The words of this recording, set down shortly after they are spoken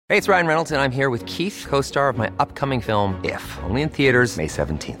Hey, it's Ryan Reynolds, and I'm here with Keith, co-star of my upcoming film, If, only in theaters May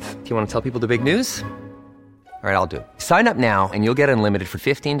 17th. Do you want to tell people the big news? All right, I'll do it. Sign up now and you'll get unlimited for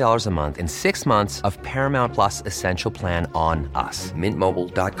 $15 a month and 6 months of Paramount Plus Essential Plan on us.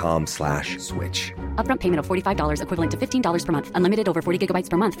 Mintmobile.com/switch. Upfront payment of $45 equivalent to $15 per month. Unlimited over 40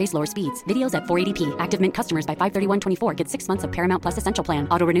 gigabytes per month. Face lower speeds. Videos at 480p. Active Mint customers by 531.24 get 6 months of Paramount Plus Essential Plan.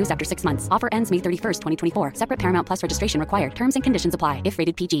 Auto renews after 6 months. Offer ends May 31st, 2024. Separate Paramount Plus registration required. Terms and conditions apply if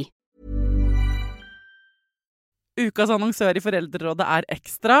rated PG. Ukas annonsør i Foreldrerådet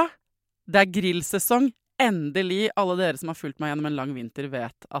Ekstra. Det grillsesong. Endelig, alle dere som har fulgt meg gjennom en lang vinter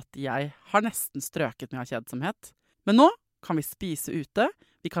vet at jeg har nesten strøket med av kjedsomhet. Men nå kan vi spise ute,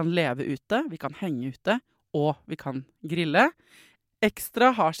 vi kan leve ute, vi kan henge ute, og vi kan grille.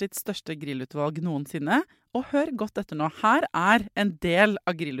 Ekstra har sitt største grillutvalg noensinne, og hør godt etter nå. Her en del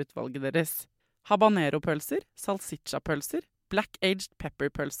av grillutvalget deres. Habanero-pølser, salsiccia-pølser, black-aged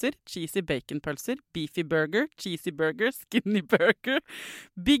pepper-pølser, cheesy bacon-pølser, beefy burger, cheesy burger, skinny burger,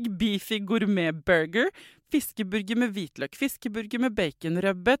 big beefy gourmet-burger, fiskeburger med hvitløk, fiskeburger med bacon,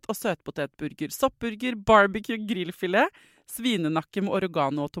 rødbet og søtpotetburger, soppburger, barbecue, grillfilet, svinenakke med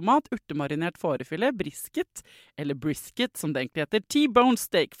oregano og tomat, urtemarinert fårefilet, brisket, eller brisket som det egentlig heter, T-bone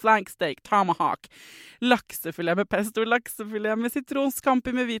steak, flank steak, tomahawk, laksefilet med pesto, laksefilet med sitron,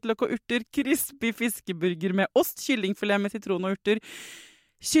 scampi med hvitløk og urter, crispy fiskeburger med ost, kyllingfilet med sitron og urter,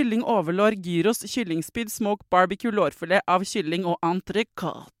 kylling overlår, gyros, kyllingspyd, smoke, barbecue, lårfilet av kylling og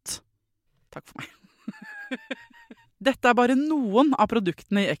entrecôte. Takk for meg. Dette bare noen av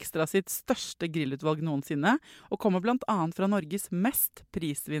produktene i Ekstra sitt største grillutvalg noensinne, og kommer blant annet fra Norges mest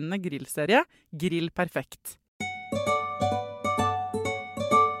prisvinnende grillserie, Grill Perfekt.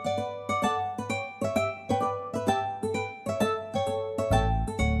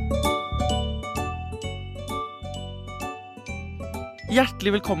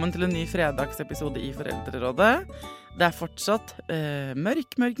 Hjertelig velkommen til en ny fredagsepisode i Foreldrerådet. Det fortsatt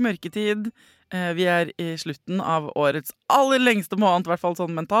mørketid. Vi i slutten av årets aller lengste måned, i hvert fall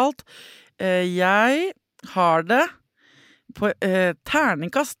sånn mentalt. Jeg har det på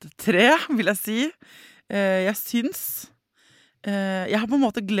terningkast 3, vil jeg si. Jeg syns jeg har på en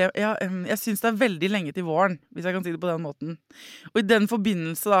måte jeg syns det veldig lenge til våren, hvis jeg kan si det på den måten. Og i den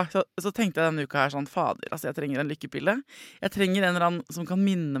forbindelse da, så tenkte jeg denne uka her sånn, fader, altså jeg trenger en lykkepille. Jeg trenger en eller annen som kan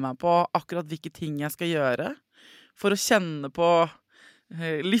minne meg på akkurat hvilke ting jeg skal gjøre, for å kjenne på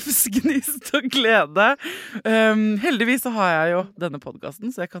livsgnist og glede. Heldigvis så har jeg jo denne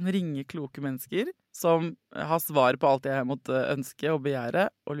podcasten, så jeg kan ringe kloke mennesker som har svar på alt jeg måtte ønske og begjære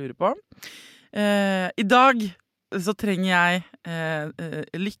og lure på. I dag så trenger jeg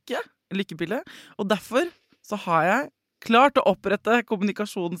lykkepille, og derfor så har jeg klart å opprette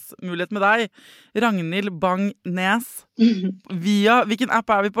kommunikasjonsmulighet med deg, Ragnhild Bang-Nes. Hvilken app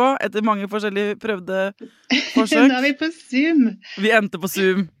vi på? Etter mange forskjellige prøvde forsøk. Nå vi på Zoom. Vi endte på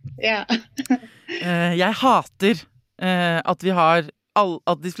Zoom. Ja. Jeg hater at vi har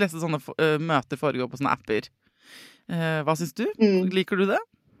at de fleste sånne møter foregår på sånne apper. Hva synes du? Liker du det?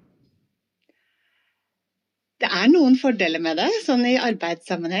 Det noen fordeler med det, sånn i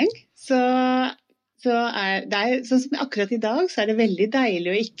arbeidssammenheng. Så det sånn som akkurat i dag, så det veldig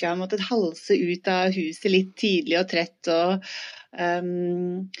deilig å ikke ha måttet halse ut av huset litt tidlig og trett.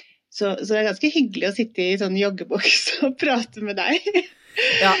 Så det ganske hyggelig å sitte i sånn joggebuks og prate med deg.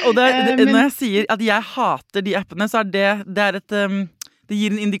 Ja, og når jeg sier at jeg hater de appene, så det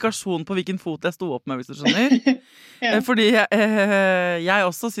gir en indikasjon på hvilken fot jeg stod opp med, hvis du skjønner. Ja. Fordi jeg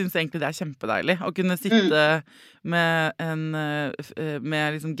også synes egentlig det kjempedeilig å kunne sitte med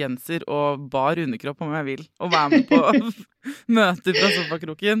liksom genser og bar underkropp om jeg vil, og være med på møter fra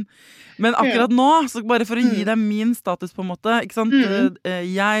sofakroken. Men akkurat nå, så bare for å gi deg min status på en måte, ikke sant?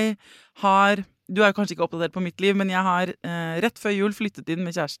 Du jo kanskje ikke oppdatert på mitt liv, men jeg har rett før jul flyttet inn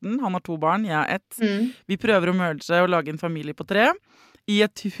med kjæresten. Han har 2 barn, jeg har 1. Vi prøver å merge og lage en familie på 3 i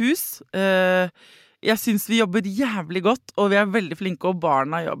et hus. Jeg synes vi jobber jævlig godt, og vi veldig flinke, og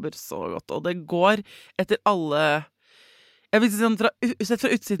barna jobber så godt. Og det går etter alle... Jeg vil si sånn, sett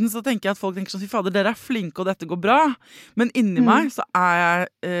fra utsiden så tenker jeg at folk tenker sånn, fy fader, dere flinke, og dette går bra. Men inni meg så jeg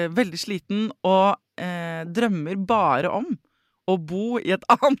veldig sliten, og drømmer bare om å bo i et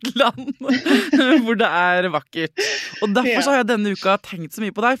annet land hvor det vakkert. Og derfor så har jeg denne uka tenkt så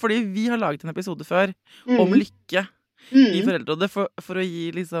mye på deg, fordi vi har laget en episode før om lykke i Foreldrerådet, for å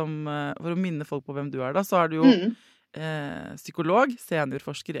gi liksom, for å minne folk på hvem du da, så du jo psykolog,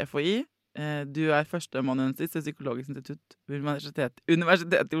 seniorforsker i FHI, du førsteamanuensis ved Psykologisk institutt ved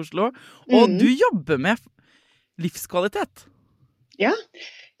Universitetet i Oslo, og du jobber med livskvalitet. Ja,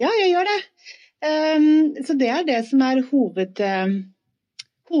 jeg gjør det. Så det det som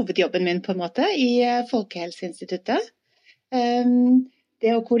hovedjobben min på en måte i Folkehelseinstituttet.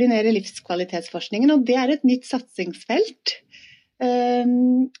 Det å koordinere livskvalitetsforskningen, og det et nytt satsingsfelt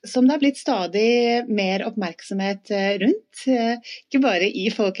som det har blitt stadig mer oppmerksomhet rundt, ikke bare i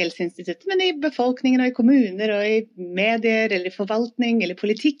Folkehelseinstituttet, men i befolkningen og i kommuner og i medier eller forvaltning eller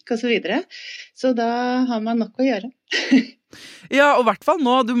politikk og så videre. Så da har man nok å gjøre. Ja, og i hvert fall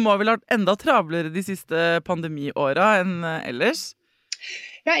nå, du må vel ha vært enda travlere de siste pandemiåra enn ellers?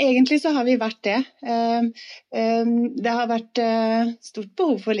 Ja, egentlig så har vi vært det. Det har vært stort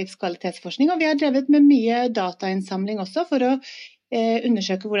behov for livskvalitetsforskning, og vi har drevet med mye datainnsamling også for å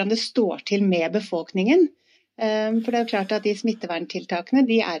undersøke hvordan det står til med befolkningen. For det jo klart at de smitteverntiltakene,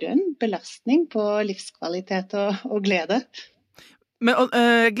 de jo en belastning på livskvalitet og glede. Men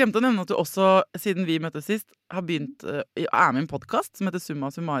jeg glemte å nevne at du også, siden vi møttes sist, har begynt med en podcast som heter Summa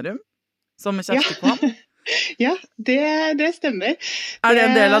Summarum, som Kjersti Kvam. Ja, det stemmer. Det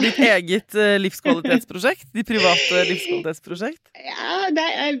en del av ditt eget livskvalitetsprosjekt? Ditt private livskvalitetsprosjekt? Ja, det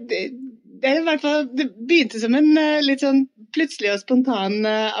i hvert fall, det begynte som en litt sånn plutselig og spontan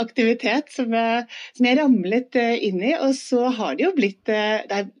aktivitet som jeg ramlet inn i, og så har det jo blitt,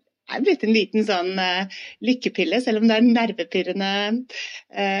 det blitt en liten sånn lykkepille, selv om det en nervepirrende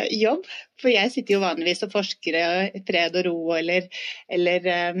jobb. For jeg sitter jo vanligvis og forsker i fred og ro, eller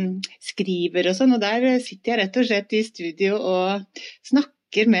skriver og sånn, og der sitter jeg rett og slett i studio og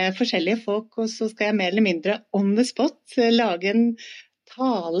snakker med forskjellige folk, og så skal jeg mer eller mindre on the spot lage en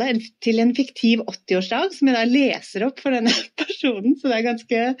tale til en fiktiv 80-årsdag, som jeg da leser opp for denne personen, så det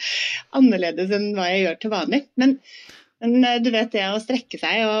ganske annerledes enn hva jeg gjør til vanlig. Men du vet, det å strekke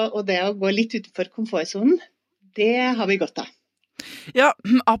seg og det å gå litt utenfor komfortzonen, det har vi godt av. Ja,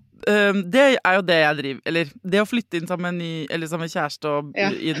 det jo det jeg driver, eller det å flytte inn sammen med kjæreste og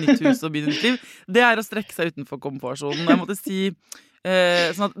i et nytt hus og begynne nytt liv, det å strekke seg utenfor komfortzonen. Jeg måtte si,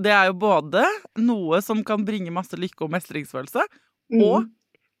 sånn at det jo både noe som kan bringe masse lykke og mestringsfølelse, og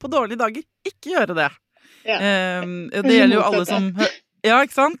på dårlige dager ikke gjøre det. Ja. Det gjelder jo alle som... Ja,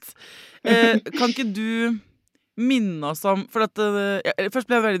 ikke sant? Kan ikke du minne oss om... For først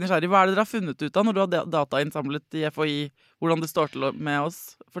ble jeg veldig nysgjerrig. Hva det dere har funnet ut av når du har datainnsamlet i FHI? Hvordan det står til med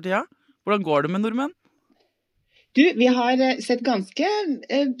oss for tida? Hvordan går det med nordmenn? Vi har sett ganske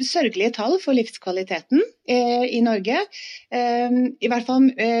sørgelige tall for livskvaliteten i Norge. I hvert fall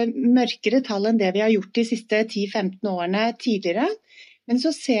mørkere tall enn det vi har gjort de siste 10-15 årene tidligere. Men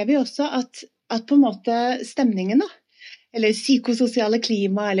så ser vi også at på en måte stemningen da, eller psykososiale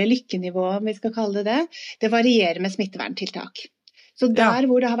klima, eller lykkenivå, om vi skal kalle det, det varierer med smitteverntiltak. Så der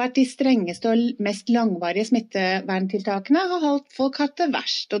hvor det har vært de strengeste og mest langvarige smitteverntiltakene, har folk hatt det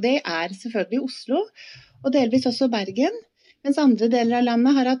verst, og det selvfølgelig Oslo, og delvis også Bergen, mens andre deler av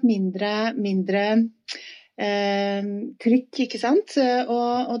landet har hatt mindre trykk, ikke sant?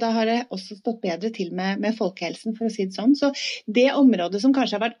 Og da har det også stått bedre til med folkehelsen, for å si det sånn. Så det området som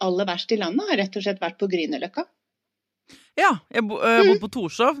kanskje har vært aller verst i landet, har rett og slett vært på Grünerløkka. Ja, jeg bor på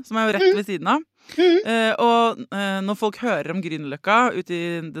Torshov, som jo rett ved siden av. Og når folk hører om Grünerløkka,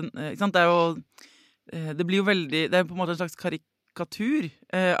 ikke sant? Det blir jo veldig, det på en måte en slags karikatur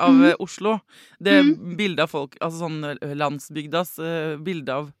av Oslo. Det bildet av folk, altså sånn landsbygdas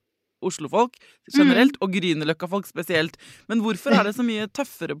bilde av Oslo-folk generelt, og Grünerløkka-folk spesielt. Men hvorfor det så mye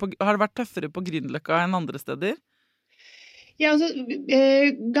tøffere har det vært tøffere på Grünerløkka enn andre steder? Ja, altså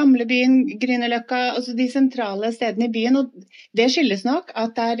gamlebyen, Grünerløkka, altså de sentrale stedene i byen, og det skyldes nok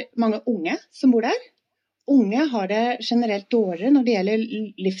at det mange unge som bor der. Unge har det generelt dårligere når det gjelder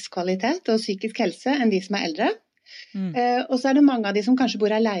livskvalitet og psykisk helse enn de som eldre. Og så det mange av de som kanskje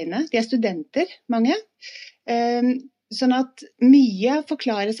bor alene. De studenter, mange. Sånn at mye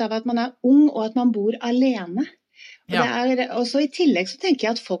forklares av at man ung og at man bor alene. Og også i tillegg så tenker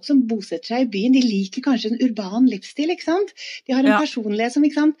jeg at folk som bosetter seg i byen, de liker kanskje en urban livsstil, ikke sant? De har en personlighet som,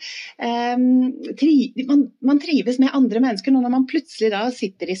 ikke sant? Man trives med andre mennesker når man plutselig da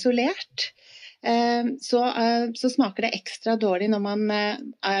sitter isolert. Så smaker det ekstra dårlig når man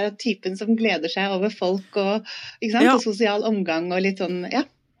typen som gleder seg over folk og, ikke sant? Og sosial omgang og litt sånn,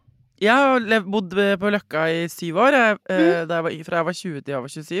 Jeg har bodd på Løkka i 7 år, fra jeg var 20 til jeg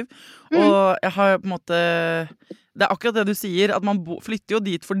var 27, og jeg har på en måte, det akkurat det du sier, at man flytter jo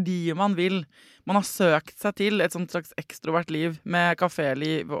dit fordi man vil, man har søkt seg til et sånt slags ekstrovert liv med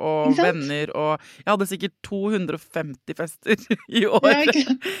kaféliv og venner, og jeg hadde sikkert 250 fester i år.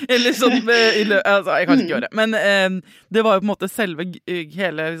 Eller sånn, altså, jeg kan ikke gjøre det. Men det var jo på en måte selve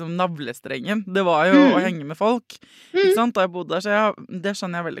hele liksom, navlestrengen. Det var jo å henge med folk, ikke sant, da jeg bodde der, så det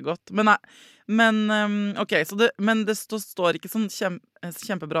skjønner jeg veldig godt. Men ok, men det står ikke sånn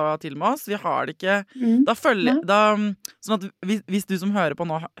kjempebra til med oss. Vi har det ikke. Sånn at hvis du som hører på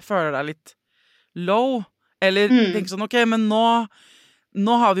nå føler deg litt low, eller tenker sånn, ok, men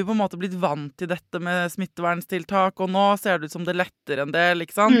nå har vi på en måte blitt vant til dette med smitteverntiltak, og nå ser det ut som det letter en del,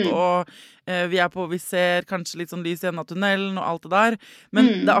 ikke sant? Og vi ser kanskje litt sånn lys i enden av tunnelen og alt det der.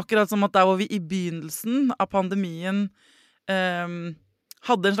 Men det er akkurat som at der hvor vi i begynnelsen av pandemien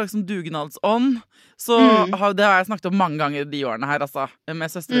hadde en slags sånn dugnadsånd, så det har jeg snakket om mange ganger de årene her, altså,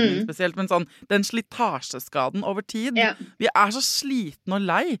 med søsteren min spesielt, men sånn, den slitasjeskaden over tid, vi er så slitne og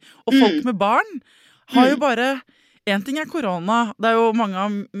lei, og folk med barn har jo bare, en ting er korona, det er jo mange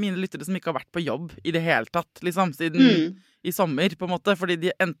av mine lyttere som ikke har vært på jobb i det hele tatt, liksom, siden i sommer, på en måte, fordi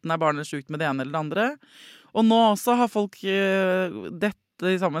de enten barnet sykt med det ene eller det andre, og nå også har folk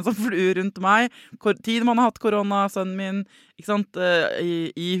de sammen som flyr rundt meg. Tid man har hatt korona, sønnen min, ikke sant,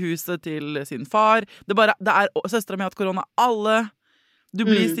 i huset til sin far. Det er søsteren min har hatt korona. Alle. Du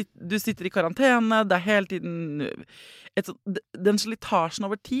sitter i karantene. Det er hele tiden den slitasjen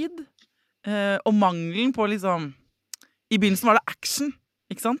over tid, og mangelen på liksom, i begynnelsen var det action,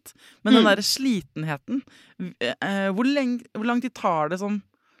 ikke sant? Men den der slitenheten, hvor lang tid tar det som,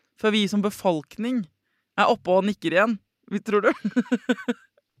 før vi som befolkning er oppe og nikker igjen? Tror du?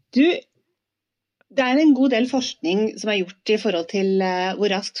 Det er en god del forskning som er gjort i forhold til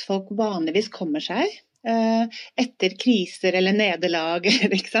hvor raskt folk vanligvis kommer seg etter kriser eller nederlag,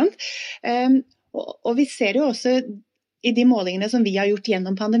 ikke sant? Og vi ser jo også i de målingene som vi har gjort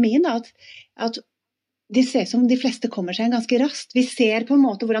gjennom pandemien, at det ser som de fleste kommer seg ganske raskt. Vi ser på en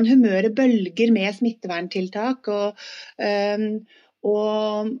måte hvordan humøret bølger med smitteverntiltak,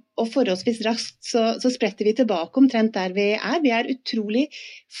 og forholdsvis raskt så spretter vi tilbake omtrent der vi er. Vi er utrolig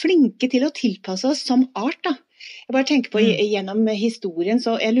flinke til å tilpasse oss som art, da. Jeg bare tenker på gjennom historien,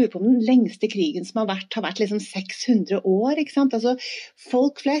 så jeg lurer på om den lengste krigen som har vært liksom 600 år, ikke sant? Altså,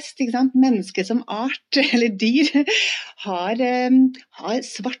 folk flest, ikke sant? Mennesker som art, eller dyr, har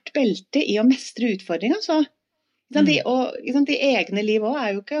svart belte i å mestre utfordringer, så de egne liv også er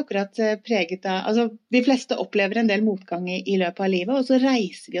jo ikke akkurat preget av, altså de fleste opplever en del motgang i løpet av livet, og så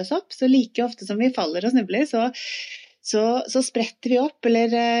reiser vi oss opp, så like ofte som vi faller og snubler, så spretter vi opp,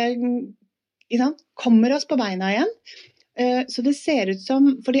 eller kommer oss på beina igjen. Så det ser ut som,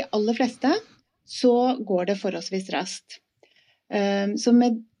 for de aller fleste, så går det forholdsvis raskt. Så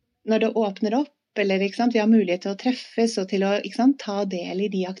når det åpner opp, eller ikke sant, vi har mulighet til å treffes og til å ikke sant, ta del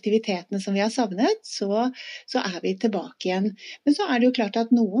i de aktivitetene som vi har savnet, så er vi tilbake igjen. Men så er det jo klart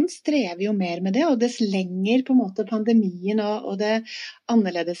at noen strever jo mer med det, og dess lenger på en måte pandemien og det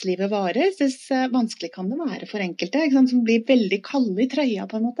annerledeslivet varer, dess vanskelig kan det være for enkelte, ikke sant, som blir veldig kalde i trøya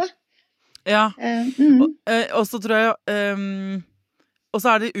på en måte. Ja, og så tror jeg, og så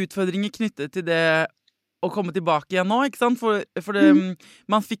er det utfordringer knyttet til det å komme tilbake igjen nå, ikke sant? For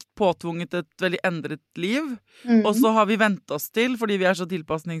man fikk påtvunget et veldig endret liv, og så har vi ventet oss til, fordi vi er så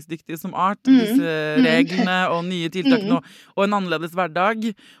tilpasningsdyktige som art, disse reglene og nye tiltakene og en annerledes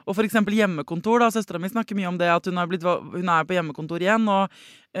hverdag. Og for eksempel hjemmekontor, da, søsteren min snakker mye om det, at hun er på hjemmekontor igjen, og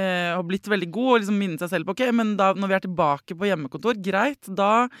har blitt veldig god, og liksom minnet seg selv på, ok, men da, når vi er tilbake på hjemmekontor, greit,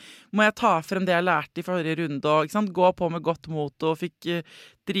 da må jeg ta frem det jeg lærte i forrige runde, og ikke sant? Gå på med godt mot, og fikk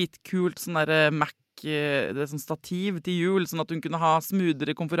dritkult sånn der Mac, det sånn stativ til jul, sånn at hun kunne ha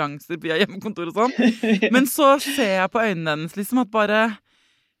smoothere konferanser via hjemmekontor og sånn. Men så ser jeg på øynene hennes liksom at bare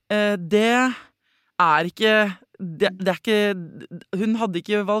det er ikke hun hadde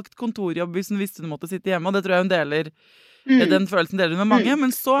ikke valgt kontorjobb hvis hun visste hun måtte sitte hjemme, og det tror jeg hun deler den følelsen deler hun med mange,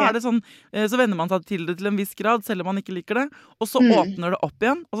 men så er det sånn, så vender man seg til det til en viss grad, selv om man ikke liker det, og så åpner det opp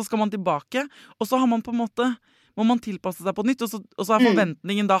igjen, og så skal man tilbake, og så har man på en måte må man tilpasse seg på nytt, og så er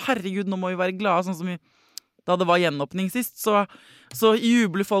forventningen da, herregud, nå må vi være glade, sånn som da det var gjenåpning sist, så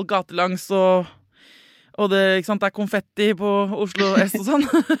jubler folk gatelangs, og det, ikke sant, det er konfetti på Oslo S og sånn.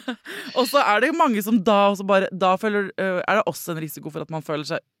 Og så er det mange som da føler, er det også en risiko for at man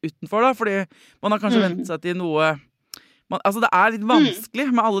føler seg utenfor da, fordi man har kanskje ventet seg til noe, altså det er litt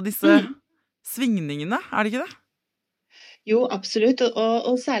vanskelig med alle disse svingningene, er det ikke det? Jo, absolutt,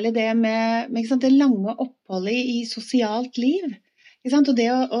 og særlig det med ikke sant, det lange oppholdet i sosialt liv, ikke sant? Og det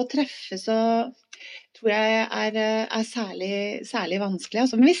å treffes og tror jeg er særlig vanskelig.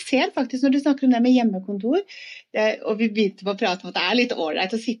 Altså. Men vi ser faktisk, når du snakker om det med hjemmekontor, og vi begynte på å prate om at det er litt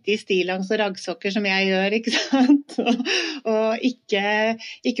ålreit å sitte i stillongs og raggsokker som jeg gjør, ikke sant? Og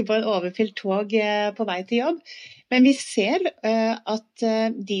ikke på en overfylt tog på vei til jobb. Men vi ser at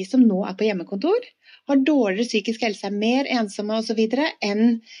de som nå er på hjemmekontor, har dårligere psykisk helse, er mer ensomme og så videre,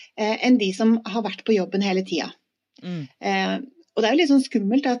 enn de som har vært på jobben hele tiden. Og det er jo litt sånn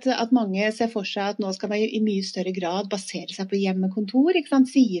skummelt at mange ser for seg at nå skal man i mye større grad basere seg på hjemmekontor, ikke sant?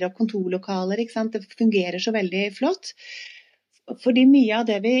 Sier opp kontorlokaler, ikke sant? Det fungerer så veldig flott. Fordi mye av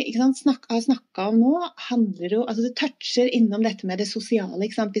det vi har snakket om nå, handler jo, altså det toucher innom dette med det sosiale,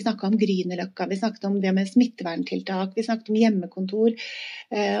 ikke sant? Vi snakket om Grünerløkka, vi snakket om det med smitteverntiltak, vi snakket om hjemmekontor,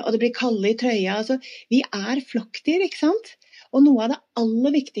 og det blir kalde i trøya. Altså, vi er flokkdyr, ikke sant? Og noe av det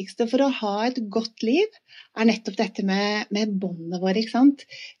aller viktigste for å ha et godt liv er nettopp dette med båndene våre, ikke sant?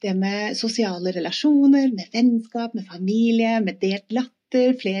 Det med sosiale relasjoner, med vennskap, med familie, med delt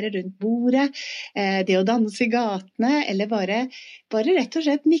latter, flere rundt bordet, det å danse i gatene, eller bare rett og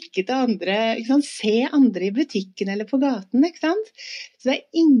slett nikke til andre, ikke sant? Se andre i butikken eller på gaten, ikke sant? Så det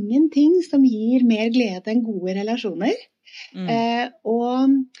er ingenting som gir mer glede enn gode relasjoner.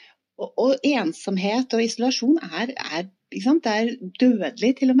 Og ensomhet og isolasjon er ikke sant? Det er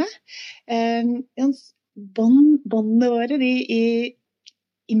dødelig til og med. Båndene våre, de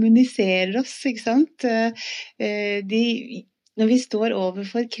immuniserer oss, ikke sant? Når vi står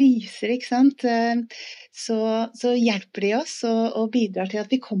overfor kriser, ikke sant? Så hjelper de oss og bidrar til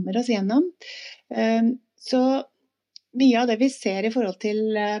at vi kommer oss gjennom. Så mye av det vi ser i forhold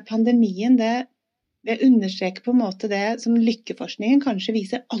til pandemien, det understreker på en måte det som lykkeforskningen kanskje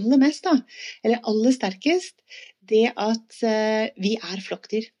viser aller mest, da, eller aller sterkest, det at vi er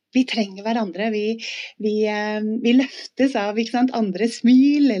flokkdyr. Vi trenger hverandre, vi løftes av, ikke sant, andres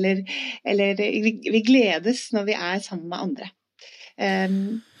smil, eller vi gledes når vi er sammen med andre.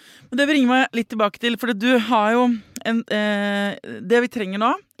 Det bringer meg litt tilbake til, for du har jo det vi trenger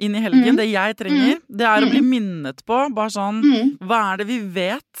nå, inn i helgen, det jeg trenger, det er å bli minnet på, bare sånn, hva er det vi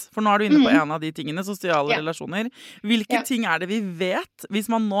vet? For nå er du inne på en av de tingene, sosiale relasjoner. Hvilke ting er det vi vet, hvis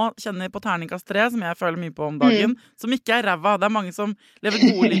man nå kjenner på terningkast 3, som jeg føler mye på om dagen, som ikke er ræva? Det er mange som lever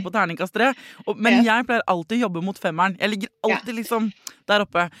gode liv på terningkast 3, men jeg pleier alltid å jobbe mot 5-eren. Jeg ligger alltid liksom der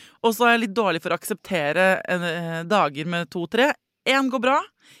oppe. Og så er jeg litt dårlig for å akseptere dager med 2-3. 1 går bra.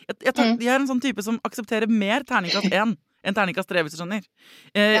 Jeg er en sånn type som aksepterer mer terningkast 1 enn terningkast 3, hvis du skjønner.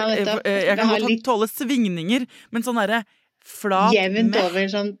 Jeg kan godt tåle svingninger, men sånn derre flat jevnt over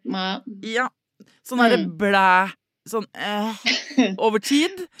sånn ja, sånn derre blæ sånn over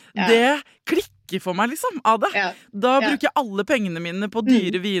tid, det klikker for meg liksom av det. Da bruker jeg alle pengene mine på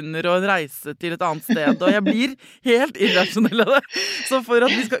dyre viner og reise til et annet sted, og jeg blir helt irrasjonell av det. Så for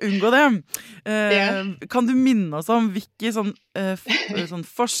at vi skal unngå det, kan du minne oss om hvilke sånn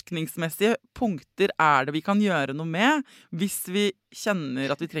forskningsmessige punkter er det vi kan gjøre noe med hvis vi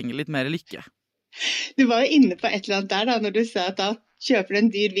kjenner at vi trenger litt mer lykke? Du var jo inne på et eller annet der da, når du sa at da kjøper du en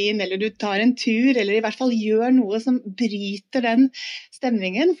dyr vin, eller du tar en tur, eller i hvert fall gjør noe som bryter den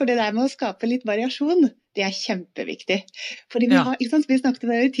stemningen, for det der med å skape litt variasjon, det er kjempeviktig. Fordi vi har, ikke sant, vi snakket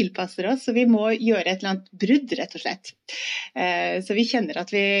om det, vi tilpasser oss, så vi må gjøre et eller annet brudd, rett og slett. Så vi kjenner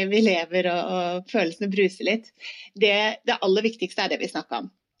at vi lever, og følelsene bruser litt. Det aller viktigste er det vi snakker om.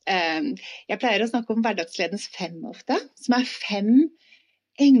 Jeg pleier å snakke om hverdagsledens 5 ofte, som er 5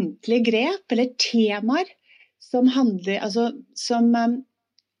 enkle grep eller temaer som handler, altså som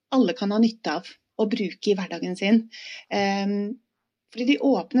alle kan ha nytte av å bruke i hverdagen sin. Fordi de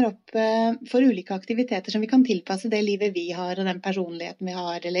åpner opp for ulike aktiviteter som vi kan tilpasse det livet vi har, og den personligheten vi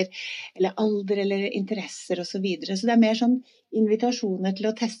har, eller alder, eller interesser og så videre. Så det er mer sånn invitasjoner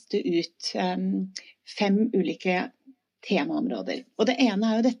til å teste ut 5 ulike temaområder. Og det ene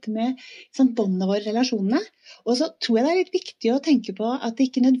er jo dette med sånn båndene våre, relasjonene. Og så tror jeg det er litt viktig å tenke på at det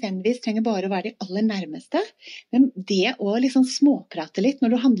ikke nødvendigvis trenger bare å være de aller nærmeste, men det å liksom småprate litt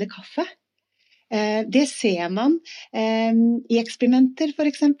når du handler kaffe. Det ser man i eksperimenter for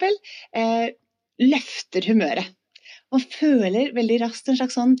eksempel, løfter humøret. Man føler veldig raskt en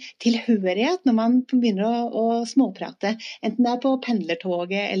slags sånn tilhørighet når man begynner å småprate, enten det er på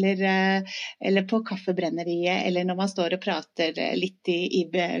pendlertoget eller på kaffebrenneriet, eller når man står og prater litt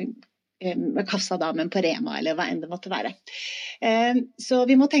med kassadamen på Rema, eller hva enn det måtte være. Så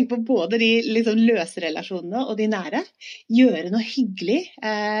vi må tenke på både de liksom løse relasjonene og de nære. Gjøre noe hyggelig.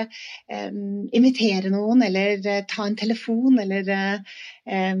 Invitere noen, eller ta en telefon, eller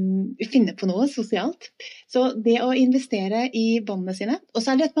finne på noe sosialt. Så det å investere i båndene sine. Og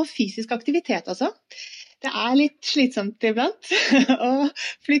så er det dette med fysisk aktivitet også. det litt slitsomt iblant å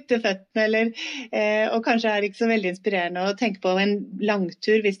flytte føttene, og kanskje det ikke så veldig inspirerende å tenke på en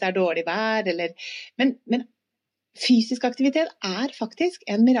langtur hvis det dårlig vær, men fysisk aktivitet faktisk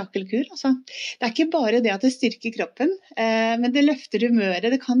en mirakelkur. Altså. Det ikke bare det at det styrker kroppen, men det løfter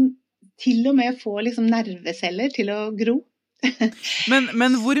humøret. Det kan til og med få liksom, nerveceller til å gro.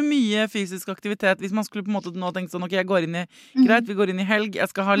 men hvor mye fysisk aktivitet, hvis man skulle på en måte nå tenke sånn, ok, jeg går inn i, greit, vi går inn i helg, jeg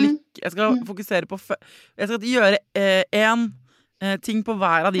skal fokusere på, jeg skal gjøre en ting på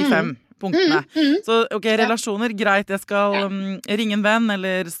hver av de 5 punktene. Så ok, relasjoner, greit, jeg skal ringe en venn,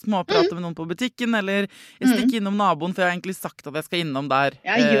 eller småprate med noen på butikken, eller jeg stikker innom naboen, for jeg har egentlig sagt at jeg skal innom der.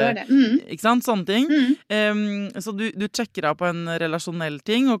 Ja, gjør det. Ikke sant? Sånne ting. Så du sjekker av på en relasjonell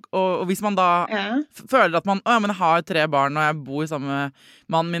ting, og hvis man da føler at men jeg har 3 barn, og jeg bor sammen med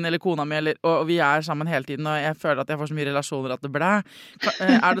mannen min eller kona mi, og vi sammen hele tiden, og jeg føler at jeg får så mye relasjoner at det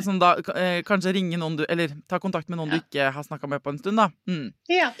det sånn da, kanskje ringe noen eller ta kontakt med noen du ikke har snakket med på en stund da?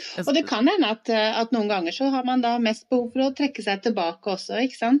 Ja, og det kan hende at noen ganger så har man da mest behov for å trekke seg tilbake også,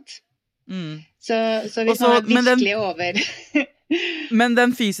 ikke sant? Så hvis man virkelig over... Men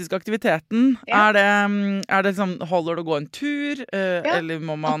den fysiske aktiviteten, er det sånn, holder det å gå en tur, eller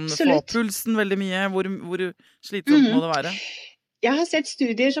må man få pulsen veldig mye? Hvor slitsomt må det være? Jeg har sett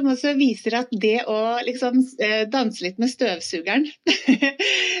studier som også viser at det å liksom danse litt med støvsugeren,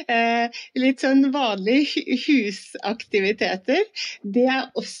 litt sånn vanlige husaktiviteter, det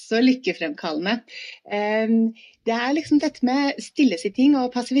også lykkefremkallende. Det liksom dette med stillesitting og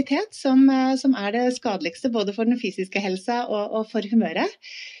passivitet som det skadeligste både for den fysiske helsa og for humøret.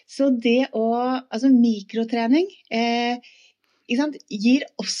 Så det altså mikrotrening, gir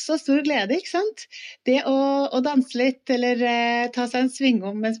også stor glede, ikke sant? Det å danse litt, eller ta seg en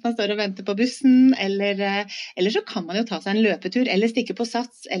svingom mens man står og venter på bussen, eller så kan man jo ta seg en løpetur, eller stikke på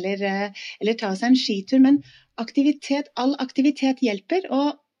sats, eller ta seg en skitur, men all aktivitet hjelper,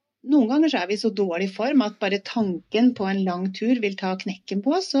 og noen ganger så vi så dårlig form at bare tanken på en lang tur vil ta knekken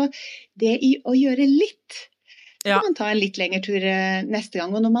på oss, så det å gjøre litt, så kan man ta en litt lengre tur neste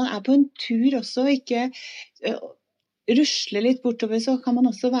gang, og når man på en tur også, ikke... rusle litt bortover, så kan man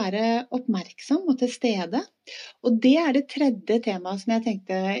også være oppmerksom og til stede. Og det det tredje temaet som jeg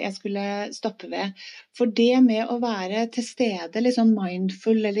tenkte jeg skulle stoppe ved. For det med å være til stede, litt sånn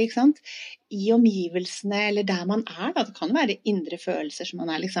mindful, eller ikke sant, i omgivelsene, eller der man da. Det kan være indre følelser som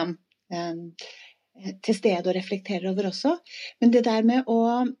man liksom til stede og reflekterer over også. Men det der med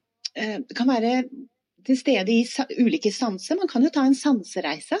det kan være til stede i ulike sanser. Man kan jo ta en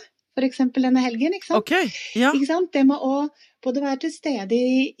sansereise, for eksempel denne helgen, ikke sant? Ok, ja. Ikke sant? Det med å både være til stede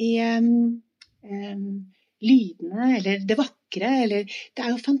i lydene, eller det vakre, eller det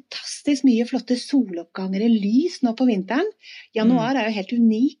jo fantastisk mye flotte soloppganger i lys nå på vinteren. Januar jo helt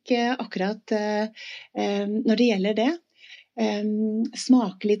unik akkurat når det gjelder det.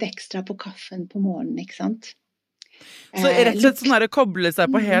 Smake litt ekstra på kaffen på morgenen, ikke sant? Så rett og slett sånn å koble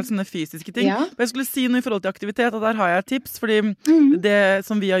seg på helt sånne fysiske ting. Jeg skulle si noe i forhold til aktivitet, og der har jeg et tips, fordi det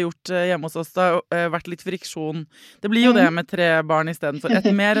som vi har gjort hjemme hos oss, det har vært litt friksjon. Det blir jo det med 3 barn i stedet for et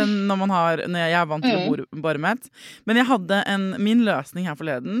mer enn når jeg er vant til å bo bare med et. Men jeg hadde min løsning her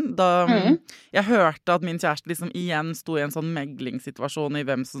forleden, da jeg hørte at min kjæreste liksom igjen sto i en sånn meglingssituasjon i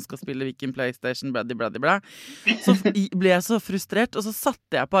hvem som skal spille hvilken PlayStation, så ble jeg så frustrert, og så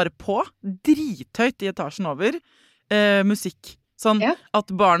satte jeg bare på, drithøyt i etasjen over, musikk. Sånn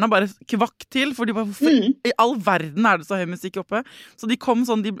at barna bare kvakk til, for de bare, i all verden det så høy musikk oppe. Så de kom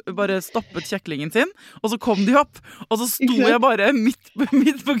sånn, de bare stoppet kjekklingen sin, og så kom de opp, og så sto jeg bare midt på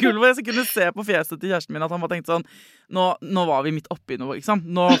gulvet, og jeg kunne se på fjeset til kjæresten min at han bare tenkte sånn, nå var vi midt oppi noe, ikke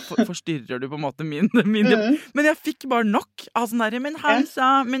sant? Nå forstyrrer du på en måte min men jeg fikk bare nok av sånn der, men han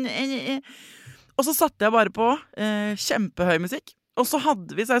sa, og så satte jeg bare på kjempehøy musikk. Og så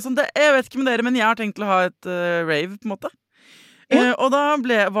hadde vi sånn, jeg vet ikke med dere, men jeg har tenkt til å ha et rave på en måte. Og da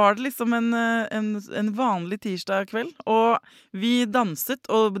var det liksom en vanlig tirsdag kveld, og vi danset,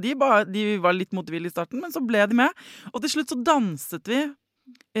 og de var litt motvillige i starten, men så ble de med. Og til slutt så danset vi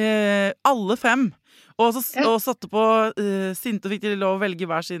alle 5. Og satte på Sinte, fikk de lov å velge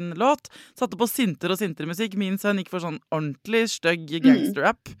hver sin låt. Satte på sintere og sintere musikk. Min sønn gikk for sånn ordentlig stygg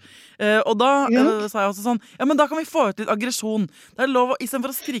gangster-rap. Og da sa jeg også sånn, ja, men da kan vi få ut litt aggresjon. Det lov, i stedet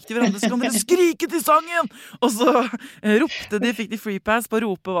for å skrike til hverandre, så kan dere skrike til sangen! Og så ropte de, fikk de free pass på å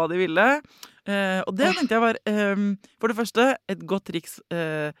rope hva de ville. Og det tenkte jeg var for det første et godt triks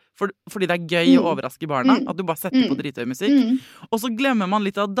fordi det gøy å overraske barna, at du bare setter på drithøy musikk. Og så glemmer man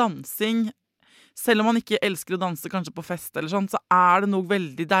litt av dansing selv om man ikke elsker å danse kanskje på fest eller sånn, så det noe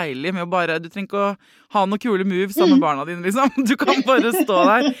veldig deilig med å bare, du trenger ikke å ha noen kule moves sammen med barna dine, liksom. Du kan bare stå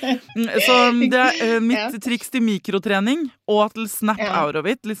der. Så det mitt triks til mikrotrening, og til snap out of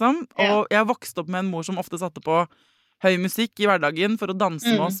it, liksom. Og jeg vokste opp med en mor som ofte satte på høy musikk I hverdagen for å danse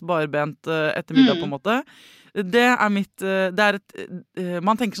med oss barbent ettermiddag på en måte. Det mitt,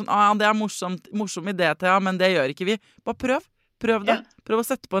 man tenker sånn, det morsom idé til, men det gjør ikke vi. Bare prøv det. Prøv å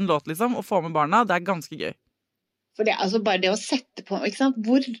sette på en låt liksom, og få med barna, det ganske gøy. For det altså bare det å sette på, ikke sant?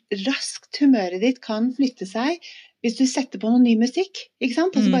 Hvor raskt humøret ditt kan flytte seg hvis du setter på noe ny musikk, ikke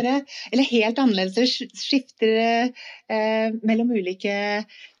sant? Altså bare, eller helt annerledes, skifter mellom ulike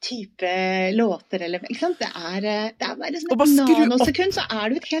typer låter, eller, ikke sant? Det bare sånn et nanosekund, så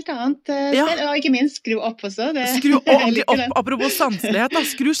du et helt annet sted, og ikke minst skru opp også. Skru ordentlig opp, apropos sanselighet, da,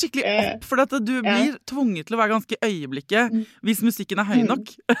 skru skikkelig opp, for at du blir tvunget til å være ganske øyeblikket hvis musikken høy nok.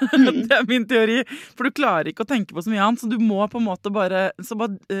 Det min teori, for du klarer ikke å tenke på så mye annet, så du må på en måte bare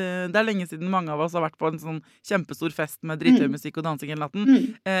det lenge siden mange av oss har vært på en sånn kjempestor fest med drithøy musikk og dansing hele natten,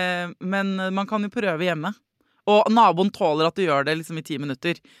 men man kan jo prøve hjemme. Og naboen tåler at du gjør det liksom I 10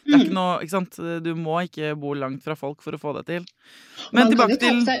 minutter. Det ikke noe, ikke sant? Du må ikke bo langt fra folk for å få det til. Men man kan jo ta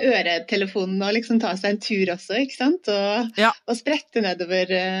på seg øretelefonen og liksom ta seg en tur også, ikke sant? Og sprette nedover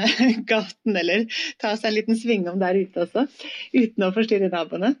gaten, eller ta seg en liten svingom der ute også, uten å forstyrre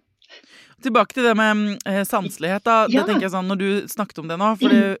naboene. Tilbake til det med sanselighet da. Det tenker jeg sånn, når du snakket om det nå,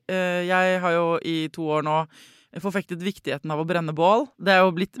 fordi jeg har jo I 2 år nå forfektet viktigheten av å brenne bål. Det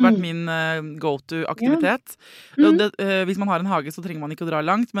jo vært min go-to-aktivitet. Hvis man har en hage, så trenger man ikke å dra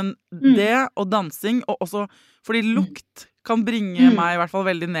langt, men det og dansing, og også fordi lukt kan bringe meg I hvert fall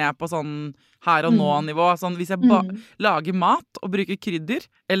veldig ned på sånn her og nå-nivå. Sånn, hvis jeg lager mat og bruker krydder,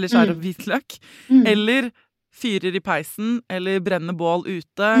 eller skjærer hvitløk, eller fyrer I peisen, eller brenner bål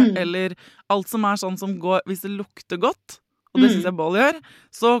ute, eller alt som sånn som går, hvis det lukter godt, og det synes jeg bål gjør,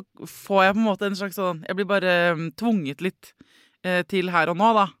 så får jeg på en måte en slags sånn, jeg blir bare tvunget litt til her og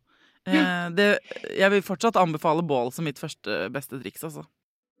nå da. Jeg vil fortsatt anbefale bål som mitt første beste triks, altså.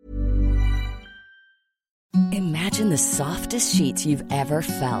 Imagine the softest sheets you've ever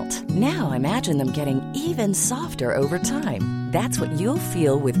felt. Now imagine them getting even softer over time. That's what you'll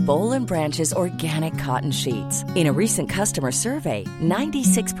feel with Boll & Branch's organic cotton sheets. In a recent customer survey,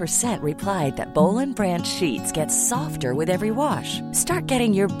 96% replied that Boll & Branch sheets get softer with every wash. Start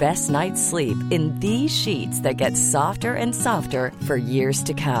getting your best night's sleep in these sheets that get softer and softer for years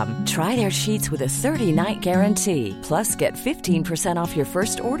to come. Try their sheets with a 30-night guarantee. Plus, get 15% off your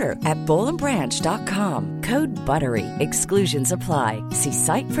first order at bollandbranch.com. Code BUTTERY. Exclusions apply. See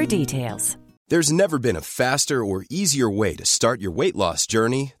site for details. There's never been a faster or easier way to start your weight loss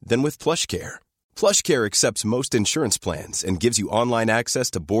journey than with PlushCare. PlushCare accepts most insurance plans and gives you online access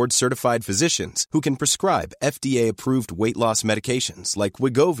to board-certified physicians who can prescribe FDA-approved weight loss medications like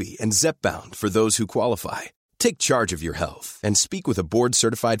Wegovy and Zepbound for those who qualify. Take charge of your health and speak with a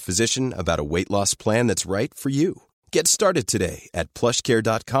board-certified physician about a weight loss plan that's right for you. Get started today at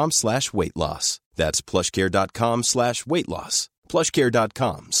plushcare.com/weightloss. That's plushcare.com/weightloss.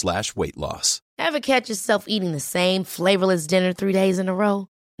 plushcare.com/weightloss. Ever catch yourself eating the same flavorless dinner 3 days in a row?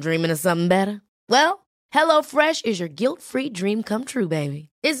 Dreaming of something better? Well, HelloFresh is your guilt-free dream come true, baby.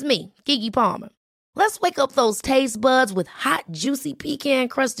 It's me, Keke Palmer. Let's wake up those taste buds with hot, juicy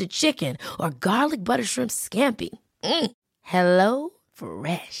pecan-crusted chicken or garlic butter shrimp scampi.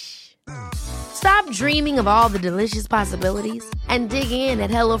 HelloFresh. Stop dreaming of all the delicious possibilities and dig in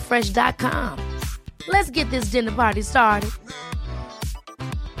at HelloFresh.com. Let's get this dinner party started.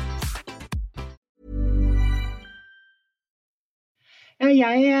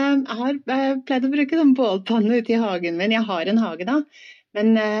 Jeg har pleid å bruke sånn bålpanne ute I hagen min. Jeg har en hage da,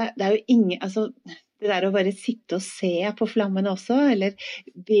 men det jo ingen, altså det der å bare sitte og se på flammene også, eller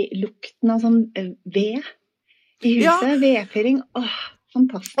lukten av sånn ved I huset, vedfyring,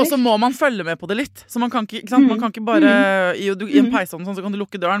 fantastisk. Og så må man følge med på det litt. Så man kan ikke, ikke sant? Man kan ikke bare I en peisovn sånn, så kan du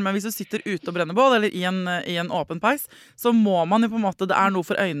lukke døren, men hvis du sitter ute og brenner bål, eller I en åpen peis, så må man jo på en måte, det noe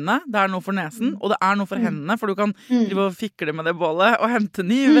for øynene, det noe for nesen, og det noe for hendene, for du kan drive og fikle med det bålet, og hente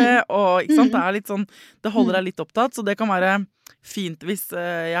ny ved, og ikke sant? Det litt sånn, det holder deg litt opptatt, så det kan være fint hvis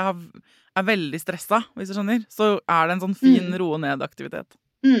jeg veldig stresset, hvis du skjønner. Så det en sånn fin roe-ned-aktivitet.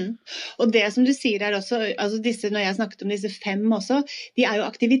 Og det som du sier også, altså disse, når jeg snakket om disse 5 også, de jo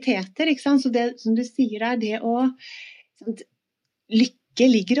aktiviteter, ikke sant? Så det som du sier det å lykke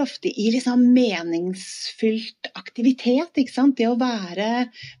ligger ofte i liksom meningsfylt aktivitet, ikke sant? Det å være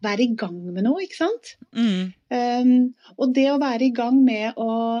i gang med noe, ikke sant? Og det å være i gang med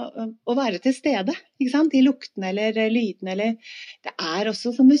å være til stede, ikke sant? I luktene eller lydene, eller det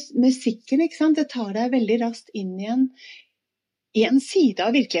også som musikken, ikke sant? Det tar deg veldig raskt inn i en side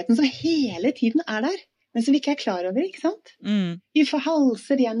av virkeligheten som hele tiden der. Men som vi ikke klar over, ikke sant? Vi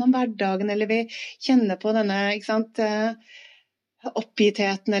forhalser gjennom hverdagen, eller vi kjenner på denne, ikke sant,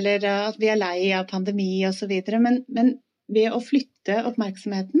 oppgittheten, eller at vi lei av pandemi og så videre. Men ved å flytte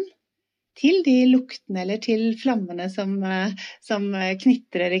oppmerksomheten til de luktene, eller til flammene som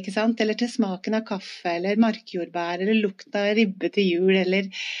knitrer, ikke sant? Eller til smaken av kaffe, eller markjordbær, eller lukt av ribbe til jul, eller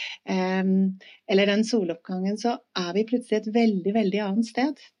den soloppgangen, så vi plutselig et veldig, veldig annet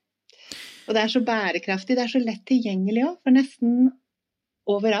sted. Og det så bærekraftig, det så lett tilgjengelig også, for nesten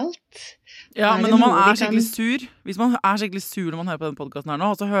overalt. Ja, men når man skikkelig sur, hvis man skikkelig sur når man hører på den podcasten her nå,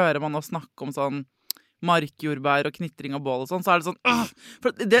 og så hører man å snakke om sånn markjordbær og knitring av bål og sånn, så det sånn, for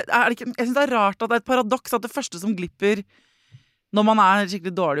det ikke, jeg synes det rart at det et paradoks at det første som glipper når man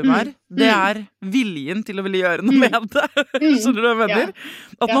skikkelig dårlig humør, det viljen til å ville gjøre noe med det. Skjønner du hva jeg mener?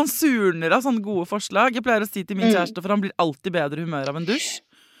 At man surner av sånne gode forslag. Jeg pleier å si til min kjæreste, for han blir alltid bedre humør av en dusj.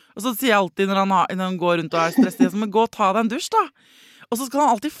 Og så sier jeg alltid når han går rundt og stresset, men gå og ta deg en dusj da. Og så skal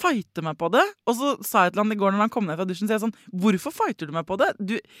han alltid fighte meg på det. Og så sa jeg til han i går når han kom ned fra dusjen, så jeg sånn, hvorfor fighter du meg på det?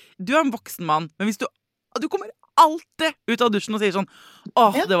 Du en voksen mann, men hvis du kommer alltid ut av dusjen og sier sånn,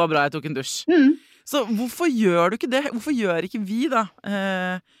 det var bra, jeg tok en dusj. Så hvorfor gjør du ikke det? Hvorfor gjør ikke vi da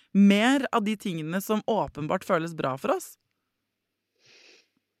mer av de tingene som åpenbart føles bra for oss?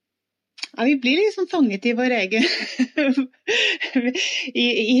 Ja, vi blir liksom fanget i vår egen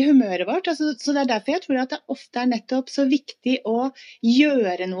i humøret vårt, altså, så det derfor jeg tror at det ofte nettopp så viktig å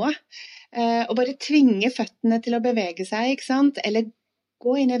gjøre noe, og bare tvinge føttene til å bevege seg, ikke sant? Eller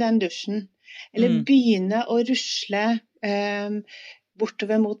gå inn i den dusjen, eller begynne å rusle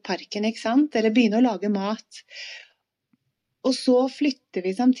bortover mot parken, ikke sant? Eller begynne å lage mat. Og så flytter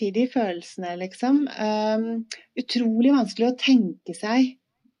vi samtidig følelsene, liksom. Utrolig vanskelig å tenke seg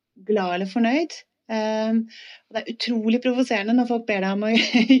glad eller fornøyd. Og det utrolig provoserende når folk ber deg om å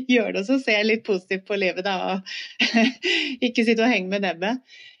gjøre det, så se litt positivt på livet da, og ikke sitte og henge med nebbet.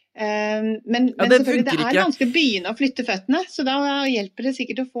 Men selvfølgelig, det vanskelig å begynne å flytte føttene, så da hjelper det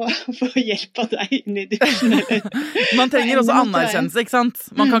sikkert å få hjelp av deg inn i dusjen. Man trenger også anerkjennelse, ikke sant?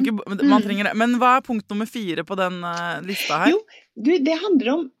 Man trenger det. Men hva punkt nummer 4 på den lista her? Jo, det handler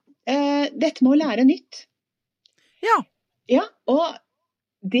om dette med å lære nytt. Ja, og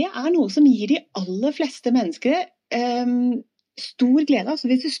det noe som gir de aller fleste mennesker stor glede. Altså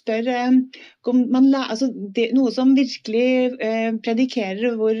hvis du spør noe som virkelig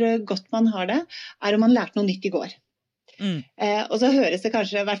predikerer hvor godt man har det, om man lærte noe nytt i går. Og så høres det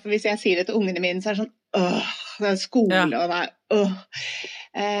kanskje, i hvert fall hvis jeg sier det til ungene mine, så det sånn, det skole, og det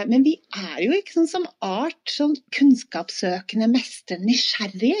men vi jo ikke sånn som art, sånn kunnskapssøkende, mestrende,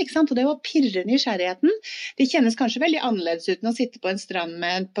 nysgjerrige, ikke sant? Og det å pirre nysgjerrigheten, det kjennes kanskje veldig annerledes ut enn å sitte på en strand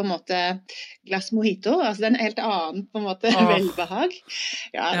med på en måte glass mojito, altså det en helt annen på en måte velbehag.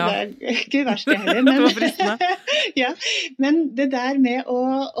 Ja, det ikke verst det heller, men, men det der med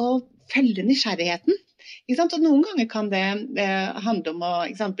å følge nysgjerrigheten, ikke sant? Og noen ganger kan det handle om å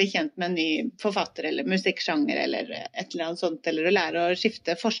bli kjent med en ny forfatter eller musikksjanger eller et eller annet sånt, eller å lære å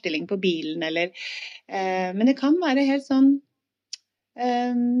skifte forstilling på bilen, men det kan være helt sånn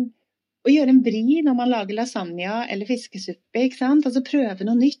å gjøre en bri når man lager lasagne eller fiskesuppe, ikke sant? Altså prøve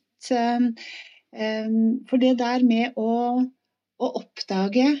noe nytt, for det der med å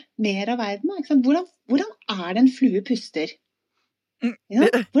oppdage mer av verden, ikke sant? Hvordan det en flue puster?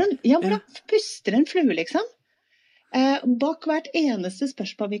 Hvordan puster en flue, liksom? Bak hvert eneste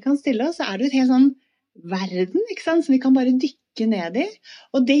spørsmål vi kan stille oss, så det et helt sånn verden, ikke sant? Som vi kan bare dykke ned i.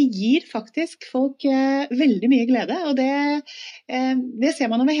 Og det gir faktisk folk veldig mye glede, og det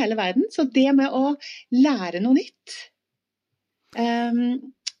ser man over hele verden. Så det med å lære noe nytt,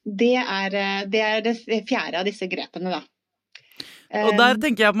 det det 4. av disse grepene, da. Og der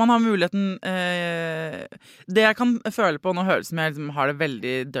tenker jeg at man har muligheten det jeg kan føle på nå, høres som jeg har det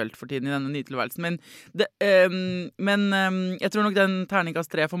veldig dølt for tiden i denne nytilværelsen min, men jeg tror nok den terningkast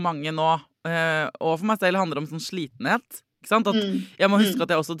 3 for mange nå, og for meg selv handler om sånn slitenhet, Ikke sant? At jeg må huske at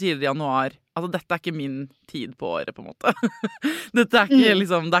jeg også tidligere i januar, altså dette ikke min tid på året på en måte. Dette ikke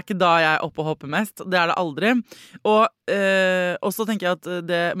liksom, det ikke da jeg oppe og hopper mest, det det aldri. Og så tenker jeg at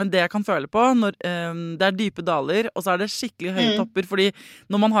men det jeg kan føle på, når det dype daler, og så det skikkelig høye topper, fordi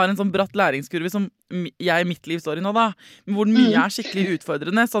når man har en sånn bratt læringskurve som jeg i mitt liv står i nå da, hvor mye skikkelig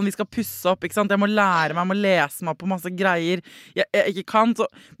utfordrende, sånn vi skal pusse opp, ikke sant? Jeg må lære meg, jeg må lese meg på masse greier jeg ikke kan,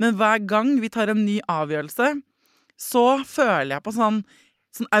 men hver gang vi tar en ny avgjørelse, så føler jeg på sånn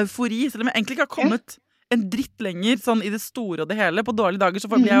eufori, selv om jeg egentlig ikke har kommet en dritt lenger, sånn i det store og det hele. På dårlige dager så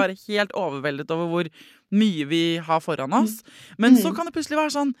blir jeg bare helt overveldet over hvor mye vi har foran oss. Men så kan det plutselig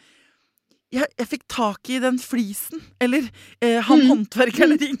være sånn, jeg fikk tak i den flisen, eller han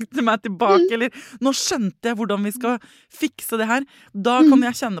håndverkeren ringte meg tilbake, eller nå skjønte jeg hvordan vi skal fikse det her. Da kan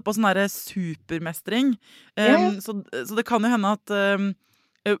jeg kjenne på sånn her supermestring. Så det kan jo hende at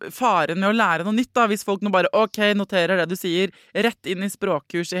faren med å lære noe nytt da, hvis folk nå bare, ok, noterer det du sier, rett inn i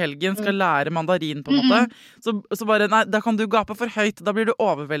språkkurs i helgen, skal lære mandarin på en måte, så bare, nei, da kan du gape for høyt, da blir du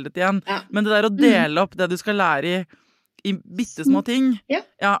overveldet igjen. Men det der å dele opp det du skal lære i bittesmå ting,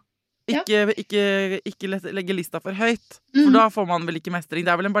 ikke legge lista for høyt, for da får man vel ikke mestring.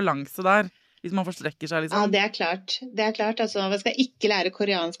 Det vel en balanse der, hvis man forstrekker seg liksom. Ja, det klart, altså, man skal ikke lære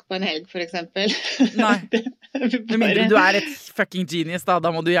koreansk på en helg, for eksempel. Nei, med mindre du et fucking genius da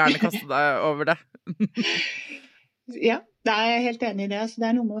må du gjerne kaste deg over det. Ja, da jeg helt enig i det, så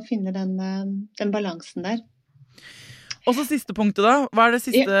det noe med å finne den balansen der. Og så siste punktet da, hva det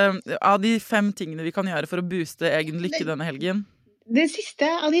siste av de 5 tingene vi kan gjøre for å booste egen lykke denne helgen? Det siste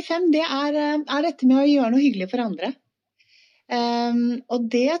av de 5, det dette med å gjøre noe hyggelig for andre. Og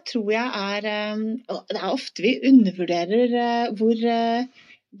det tror jeg det ofte vi undervurderer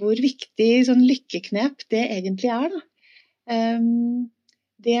hvor viktig sånn lykkeknep det egentlig da.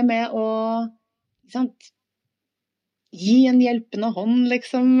 Det med å gi en hjelpende hånd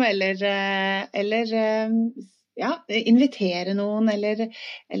liksom, eller invitere noen, eller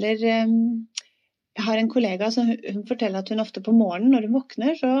jeg har en kollega som hun forteller at hun ofte på morgenen når hun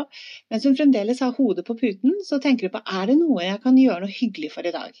våkner, så, mens hun fremdeles har hodet på puten, så tenker hun på, det noe jeg kan gjøre noe hyggelig for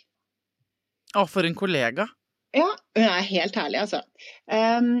i dag? For en kollega? Ja, hun helt herlig, altså.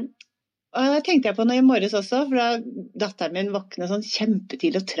 Og det tenkte jeg på i morges også, for da datteren min våknet sånn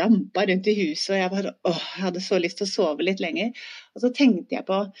kjempetidlig og trampet rundt i huset, og jeg bare, jeg hadde så lyst til å sove litt lenger. Og så tenkte jeg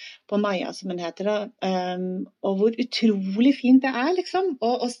på Maja, som hun heter, og hvor utrolig fint det liksom,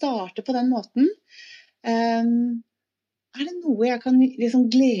 å starte på den måten. Det noe jeg kan liksom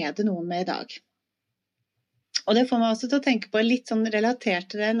glede noen med i dag? Og det får meg også til å tenke på litt sånn relatert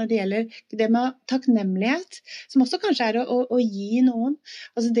til det når det gjelder det med takknemlighet, som også kanskje å gi noen.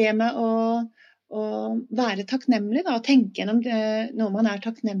 Altså det med å være takknemlig, da, og tenke gjennom noe man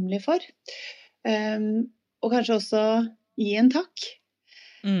takknemlig for. Og kanskje også gi en takk.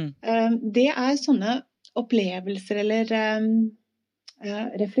 Det sånne opplevelser eller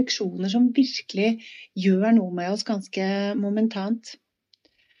refleksjoner som virkelig gjør noe med oss ganske momentant.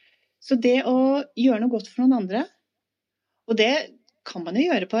 Så det å gjøre noe godt for noen andre, og det kan man jo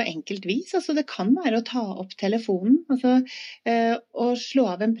gjøre på enkelt vis, altså det kan være å ta opp telefonen, altså å slå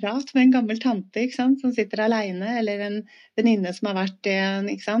av en prat med en gammel tante, ikke sant, som sitter alene, eller en venninne som har vært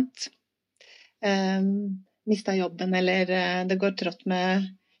ikke sant, mistet jobben, eller det går trått med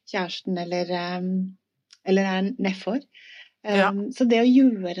kjæresten, eller nedfor. Så det å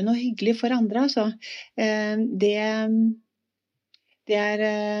gjøre noe hyggelig for andre, altså,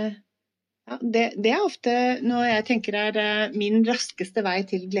 det ofte noe jeg tenker min raskeste vei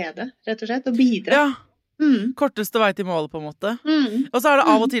til glede, rett og slett, å bidra. Ja, korteste vei til målet på en måte. Og så det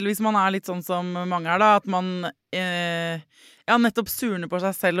av og til, hvis man litt sånn som mange da, at man nettopp surner på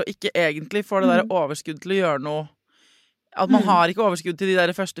seg selv og ikke egentlig får det der overskudd til å gjøre noe. At man har ikke overskudd til de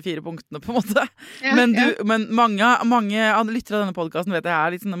der første 4 punktene på en måte. Men mange av lyttere av denne podcasten vet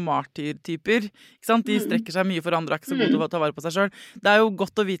jeg litt sånne martyrtyper, ikke sant? De strekker seg mye for andre, ikke så gode til å ta vare på seg selv. Det jo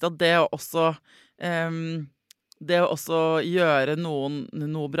godt å vite at det å også gjøre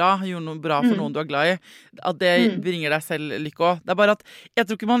noe bra, gjøre noe bra for noen du glad i, at det bringer deg selv lykke også. Det bare at, jeg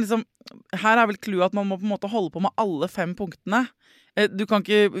tror ikke man liksom, her vel clouet at man må på en måte holde på med alle 5 punktene. Du kan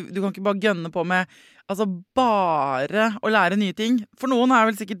ikke bare gønne på med bare å lære nye ting. For noen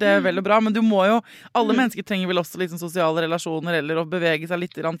vel sikkert det vel og bra, men du må jo, alle mennesker trenger vel også liksom sosiale relasjoner, eller å bevege seg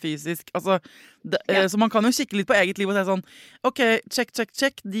litt fysisk. Så man kan jo kikke litt på eget liv og si sånn, ok,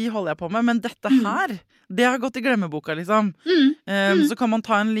 check, de holder jeg på med, men dette her, det har gått i glemmeboka liksom. Så kan man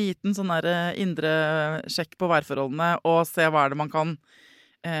ta en liten sånn der indre sjekk på værforholdene, og se hva det man kan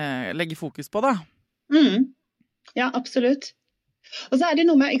legge fokus på da. Ja, absolutt. Og så det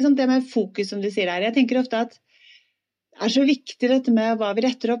noe med, ikke sant, det med fokus som du sier her. Jeg tenker ofte at så viktig dette med hva vi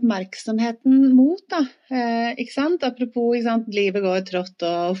retter oppmerksomheten mot, da. Ikke sant? Apropos, ikke sant? Livet går trått,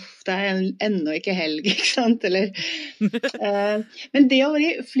 og det ennå ikke helg, ikke sant? Eller, men det å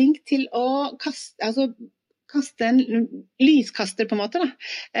være flink til å kaste en lyskaster på en måte, da.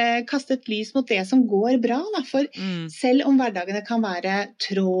 Kaste et lys mot det som går bra, da. For selv om hverdagene kan være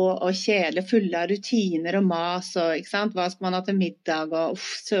trå og kjedelig, fulle av rutiner og mas, og, ikke sant? Hva skal man ha til middag, og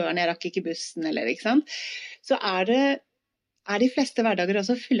søren, jeg rakk ikke bussen, eller, ikke sant? Så de fleste hverdager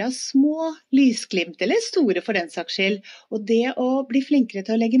også fulle av små lysglimt, eller store for den saks skyld. Og det å bli flinkere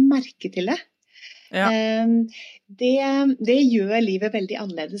til å legge merke til det, det gjør livet veldig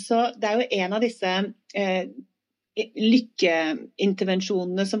annerledes. Så det jo en av disse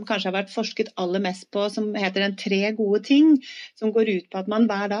lykkeintervensjonene som kanskje har vært forsket aller mest på, som heter den 3 gode ting, som går ut på at man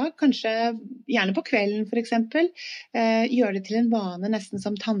hver dag, kanskje gjerne på kvelden for eksempel, gjør det til en vane nesten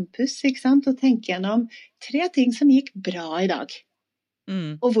som tannpuss, ikke sant? Og tenke gjennom 3 ting som gikk bra i dag.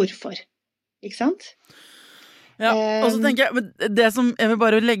 Og hvorfor, ikke sant? Ja, og så tenker jeg, det som jeg vil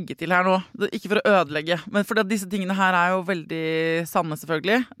bare legge til her nå, ikke for å ødelegge, men fordi at disse tingene her jo veldig sanne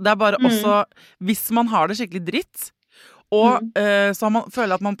selvfølgelig. Det bare også, hvis man har det skikkelig dritt, og så har man,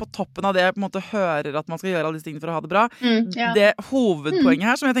 føler at man på toppen av det på en måte hører at man skal gjøre alle disse tingene for å ha det bra. Det hovedpoenget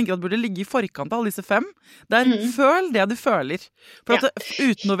her, som jeg tenker at burde ligge i forkant av alle disse 5, det føl det du føler. For at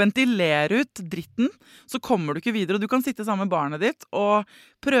uten å ventilere ut dritten, så kommer du ikke videre. Og du kan sitte sammen med barnet ditt og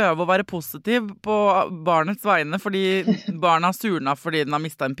prøve å være positiv på barnets vegne, fordi barna har surna fordi den har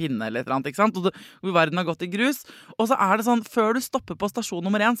mistet en pinne eller et eller annet, ikke sant? Og verden har gått i grus. Og så det sånn, før du stopper på stasjon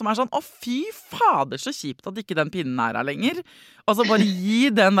nummer 1, som sånn, å fy fader, så kjipt at ikke den pinnen her lenger. Og så bare gi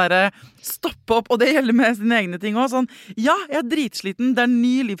den der stoppe opp, og det gjelder med sine egne ting også, sånn, ja, jeg dritsliten, det en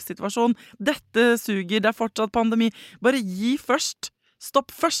ny livssituasjon, dette suger, det fortsatt pandemi, bare gi først,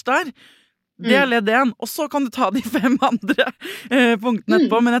 stopp først der. Det ledd 1, og så kan du ta de 5 andre punktene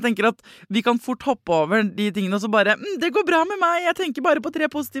etterpå, men jeg tenker at vi kan fort hoppe over de tingene, og så bare, det går bra med meg, jeg tenker bare på 3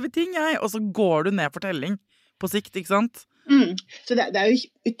 positive ting, og så går du ned for telling på sikt, ikke sant? Så det jo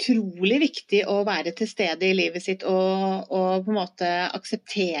utrolig viktig å være til stede i livet sitt og på en måte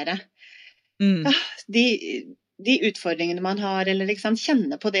akseptere de utfordringene man har, eller liksom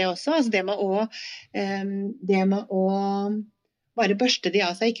kjenne på det også, altså det med å bare børste de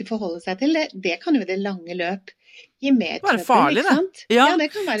av seg, ikke forholde seg til det, det kan jo i det lange løp gi mer trøbbel, farlig, ikke sant? Ja, det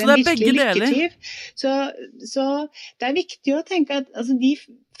kan være en virkelig lykketyv. Så det viktig å tenke at altså, de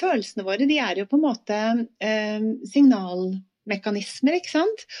følelsene våre, de jo på en måte signalmekanismer, ikke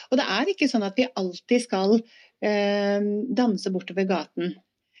sant? Og det ikke sånn at vi alltid skal danse bortover gaten.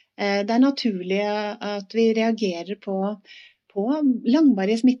 Det naturlig at vi reagerer på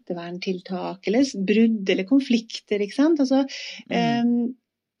langvarige smitteverntiltak, eller brudd, eller konflikter, ikke sant? Altså,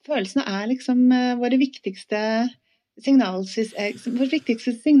 følelsene liksom vårt viktigste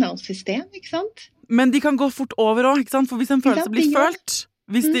signalsystem, ikke sant? Men de kan gå fort over også, ikke sant? For hvis en følelse blir følt,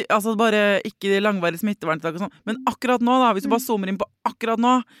 hvis de, altså bare ikke langvarige smitteverntiltak og sånn, men akkurat nå da, hvis du bare zoomer inn på akkurat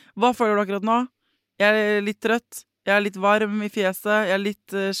nå, hva føler du akkurat nå? Jeg litt trøtt. Jeg litt varm i fjeset, jeg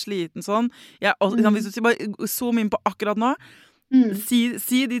litt sliten sånn. Hvis du bare zoom inn på akkurat nå,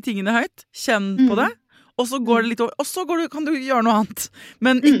 si de tingene høyt, kjenn på det, og så går det litt over, og så kan du gjøre noe annet.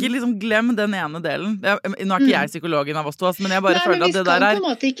 Men ikke liksom glem den ene delen. Nå ikke jeg psykologen av oss to, men jeg bare føler at det der på en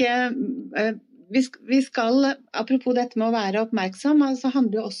måte ikke... Vi skal, apropos dette med å være oppmerksom, så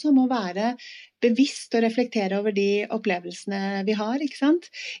handler det også om å være bevisst og reflektere over de opplevelsene vi har, ikke sant?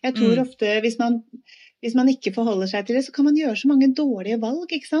 Jeg tror ofte, hvis man ikke forholder seg til det, så kan man gjøre så mange dårlige valg,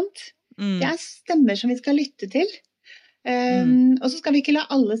 ikke sant? Det stemmer som vi skal lytte til. Og så skal vi ikke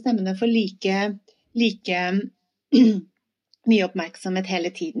la alle stemmene få like mye oppmerksomhet hele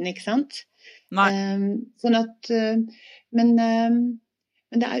tiden, ikke sant? Nei. Sånn at, men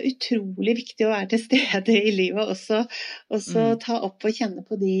det utrolig viktig å være til stede i livet også, og så ta opp og kjenne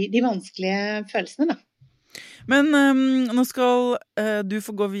på de vanskelige følelsene, da. Men nå skal du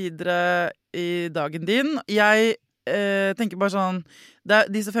få gå videre i dagen din. Jeg tenker bare sånn,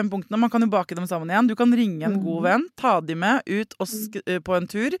 disse 5 punktene, man kan jo bake dem sammen igjen. Du kan ringe en god venn, ta de med ut på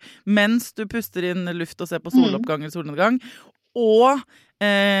en tur, mens du puster inn luft og ser på soloppgang eller solnedgang, og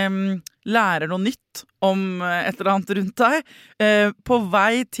lærer noe nytt om et eller annet rundt deg, på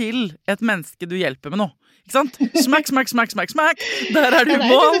vei til et menneske du hjelper med noe. Ikke sant? Smack. Der du i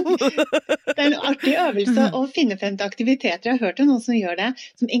mål. Det en artig øvelse å finne frem til aktiviteter. Jeg har hørt om noen som gjør det,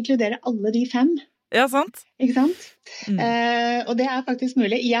 som inkluderer alle de 5. Ja, sant? Ikke sant? Og det faktisk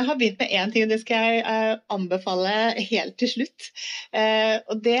mulig. Jeg har begynt med en ting, det skal jeg anbefale helt til slutt.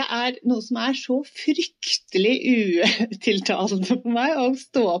 Og det noe som så fryktelig utiltalende for meg, å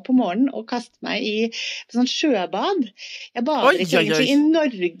stå opp på morgenen og kaste meg i sånn sjøbad. Jeg bader ikke egentlig i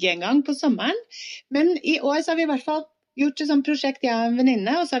Norge engang på sommeren, men i år så har vi i hvert fall gjort et sånt prosjekt, jeg og en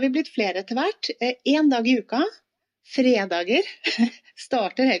venninne, og så har vi blitt flere etter hvert. 1 dag i uka. Fredager,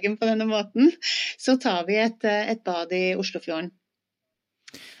 starter helgen på denne måten, så tar vi et bad i Oslofjorden.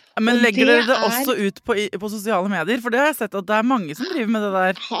 Men legger dere det også ut på sosiale medier? For det har jeg sett at det mange som driver med det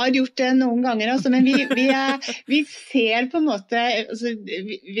der. Har gjort det noen ganger også, men vi ser på en måte, altså,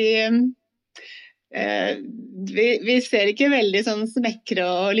 vi ser ikke veldig sånn smekre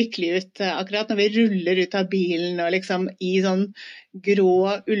og lykkelige ut akkurat når vi ruller ut av bilen og liksom i sånn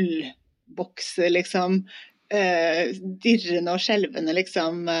grå ullbokser liksom dirrende og skjelvende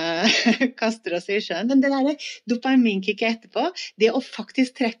liksom kaster oss i sjøen. Men det der dopaminkicket etterpå, det å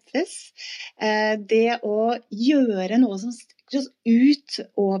faktisk treffes, det å gjøre noe som strekker oss ut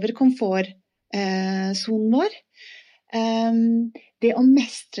over komfortzonen vår, det å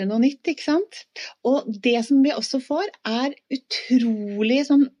mestre noe nytt, ikke sant? Og det som vi også får utrolig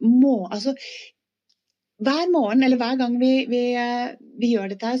sånn altså hver morgen, eller hver gang vi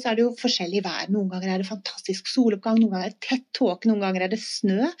gjør dette her, så det jo forskjellig vær. Noen ganger det fantastisk soloppgang, noen ganger det tett tåke, noen ganger det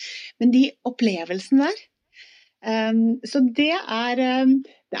snø. Men de opplevelsene der, så det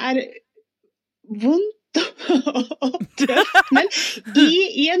vondt og tøft. Men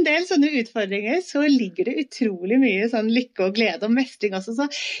i en del sånne utfordringer så ligger det utrolig mye sånn lykke og glede og mestring også. Så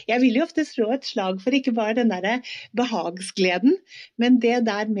jeg vil jo ofte slå et slag for ikke bare den der behagsgleden, men det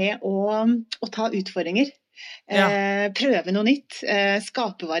der med å ta utfordringer. Prøve noe nytt,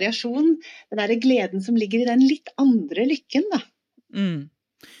 skape variasjon. Den der gleden som ligger i den litt andre lykken, da.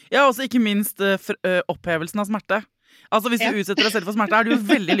 Ja, også ikke minst opphevelsen av smerte. Altså hvis du utsetter deg selv for smerte, du jo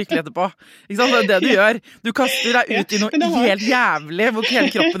veldig lykkelig etterpå. Ikke sant? Det det du gjør. Du kaster deg ut i noe helt jævlig, hvor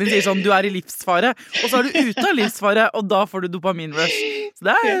hele kroppen din sier sånn, du i livsfare. Og så du ute av livsfare, og da får du dopaminrush. Så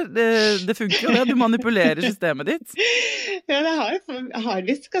det funker jo det, du manipulerer systemet ditt. Ja, det har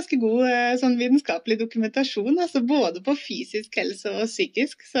visst ganske god sånn vitenskapelig dokumentasjon, altså både på fysisk helse og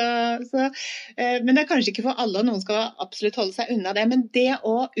psykisk. Men det kanskje ikke for alle, og noen skal absolutt holde seg unna det. Men det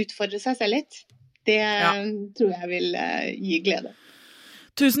å utfordre seg selv litt, det tror jeg vil gi glede.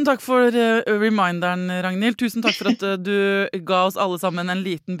 Tusen takk for reminderen, Ragnhild. Tusen takk for at du ga oss alle sammen en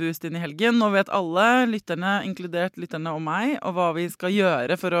liten boost inn i helgen. Nå vet alle, lytterne, inkludert lytterne og meg, og hva vi skal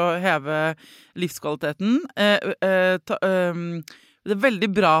gjøre for å heve livskvaliteten. Det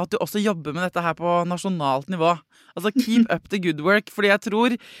veldig bra at du også jobber med dette her på nasjonalt nivå. Altså keep up the good work, fordi jeg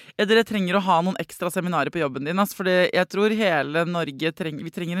tror dere trenger å ha noen ekstra seminarer på jobben din, altså, fordi jeg tror hele Norge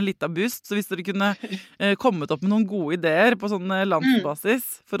vi trenger en liten boost, så hvis dere kunne kommet opp med noen gode ideer på sånn landsbasis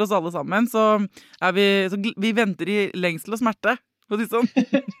for oss alle sammen, så vi venter i lengsel og smerte, for å si sånn.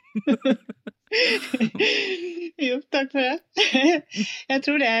 Jo, takk for det. Jeg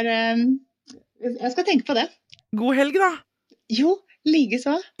tror det jeg skal tenke på det. God helg da. Jo,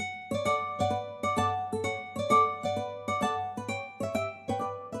 likeså.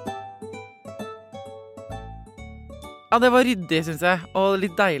 Ja, det var ryddig, synes jeg, og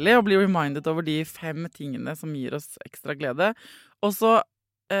litt deilig å bli reminded over de 5 tingene som gir oss ekstra glede. Og så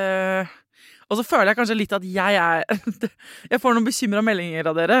føler jeg kanskje litt at jeg får noen bekymrede meldinger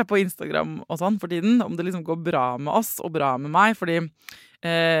av dere på Instagram og sånn for tiden, om det liksom går bra med oss og bra med meg, fordi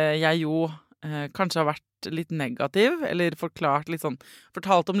jeg jo kanskje har vært litt negativ, eller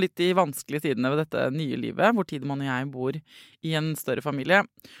fortalt om litt de vanskelige sidene ved dette nye livet, hvor Tidemann og jeg bor i en større familie.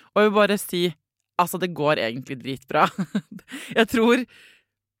 Og jeg vil bare si, altså det går egentlig dritbra. Jeg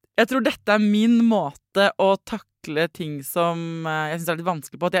tror dette min måte å takle ting som jeg synes litt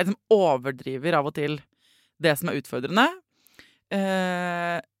vanskelig på, at jeg liksom overdriver av og til det som utfordrende.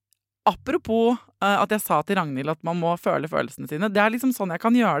 Apropos at jeg sa til Ragnhild at man må føle følelsene sine. Det liksom sånn jeg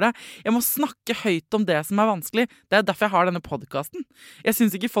kan gjøre det. Jeg må snakke høyt om det som vanskelig. Det derfor jeg har denne podcasten. Jeg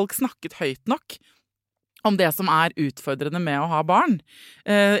synes ikke folk snakket høyt nok om det som utfordrende med å ha barn.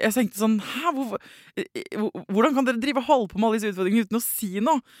 Jeg tenkte sånn, hvordan kan dere drive og holde på med alle disse utfordringene uten å si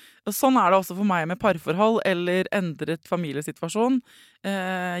noe? Og sånn det også for meg med parforhold eller endret familiesituasjon.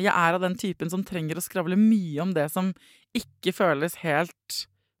 Jeg av den typen som trenger å skravle mye om det som ikke føles helt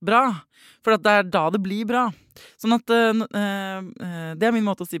bra. For at det da det blir bra. Sånn at det min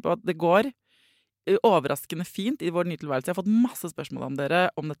måte å si på at det går overraskende fint i vår nytilværelse. Jeg har fått masse spørsmål om dere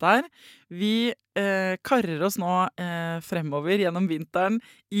om dette her. Vi karrer oss nå fremover gjennom vinteren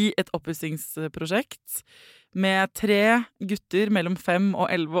i et oppussingsprosjekt med 3 gutter mellom 5 og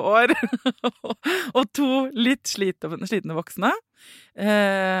 11 år, og 2 litt slitne voksne.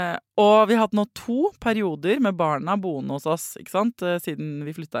 Og vi har hatt nå 2 perioder med barna boende hos oss, ikke sant, siden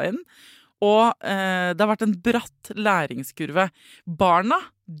vi flyttet inn. Og det har vært en bratt læringskurve. Barna,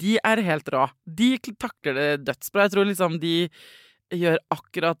 de er helt rå. De takler det dødsbra. Jeg tror liksom de gjør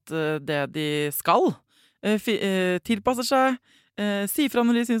akkurat det de skal. Tilpasser seg, si fra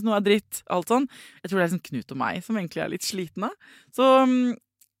når de synes noe er dritt, alt sånn. Jeg tror det er liksom Knut og meg som egentlig er litt slitne. Så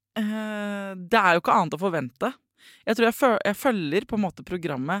det er jo ikke annet å forvente. Jeg tror jeg følger på en måte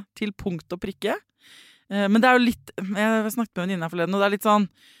programmet til punkt og prikke. Men det er jo litt, jeg snakket med venninna forleden, og det er litt sånn,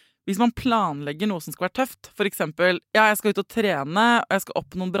 hvis man planlegger noe som skal være tøft, for eksempel, ja, jeg skal ut og trene, og jeg skal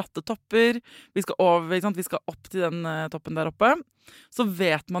opp noen bratte topper, vi skal opp til den toppen der oppe, så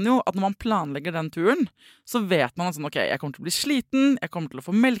vet man jo at når man planlegger den turen, så vet man sånn, ok, jeg kommer til å bli sliten, jeg kommer til å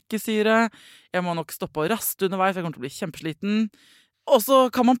få melkesyre, jeg må nok stoppe og raste underveis, jeg kommer til å bli kjempesliten, og så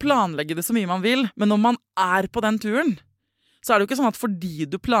kan man planlegge det så mye man vil, men når man er på den turen, så er det jo ikke sånn at fordi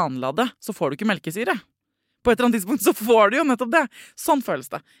du planla det, så får du ikke melkesyre. På et eller annet tidspunkt så får du jo nettopp det. Sånn føles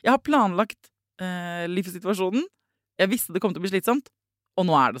det. Jeg har planlagt livssituasjonen. Jeg visste det kom til å bli slitsomt, og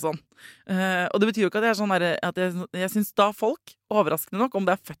nå er det sånn. Og det betyr jo ikke at jeg er sånn der, at jeg synes da folk, overraskende nok, om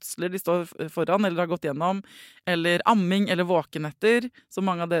det er fødsler de står foran, eller har gått gjennom, eller amming, eller våkenetter, som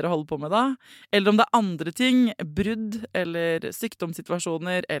mange av dere holder på med da, eller om det er andre ting, brudd, eller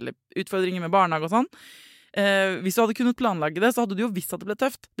sykdomssituasjoner, eller utfordringer med barnehage og sånn. Hvis du hadde kunnet planlegge det, så hadde du jo visst at det ble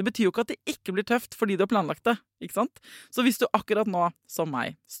tøft. Det betyr jo ikke at det ikke blir tøft fordi du har planlagt det, ikke sant? Så hvis du akkurat nå, som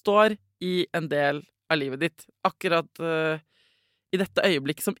meg, står i en del av livet ditt, akkurat i dette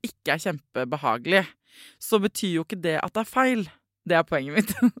øyeblikket som ikke er kjempebehagelig, så betyr jo ikke det at det er feil. Det er poenget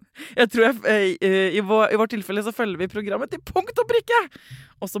mitt. Jeg tror i vår tilfelle så følger vi programmet til punkt og prikke.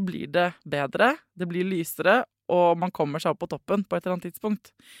 Og så blir det bedre, det blir lysere, og man kommer seg opp på toppen på et eller annet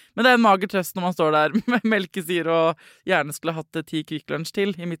tidspunkt. Men det er en mager trøst når man står der med melkesyre og gjerne skulle hatt 10 Kvikk Lunsj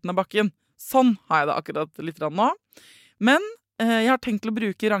til i midten av bakken. Sånn har jeg det akkurat litt nå. Men jeg har tenkt til å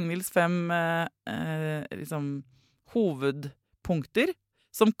bruke Ragnhilds 5 liksom, hovedpunkter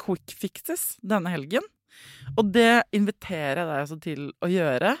som quick fixes denne helgen. Og det inviterer jeg deg altså til å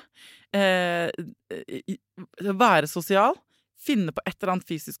gjøre. Være sosial, finne på et eller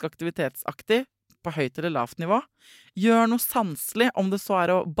annet fysisk aktivitetsaktig, på høyt eller lavt nivå. Gjør noe sanselig, om det så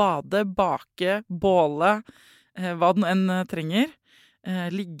er å bade, bake, båle, hva den enn trenger.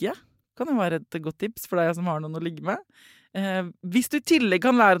 Ligge kan jo være et godt tips for deg som har noen å ligge med. Hvis du i tillegg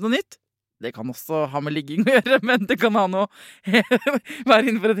kan lære noe nytt, det kan også ha med ligging å gjøre, men det kan ha noe være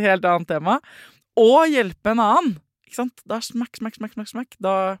innenfor et helt annet tema. Og hjelpe en annen, ikke sant? Da smakk.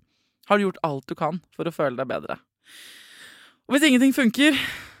 Da har du gjort alt du kan for å føle deg bedre. Og hvis ingenting funker,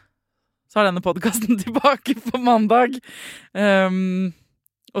 så er denne podcasten tilbake på mandag.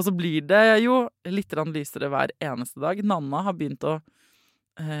 Og så blir det jo litt lysere hver eneste dag. Nanna har begynt å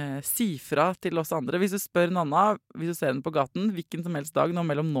si fra til oss andre. Hvis du spør Nanna, hvis du ser henne på gaten, hvilken som helst dag nå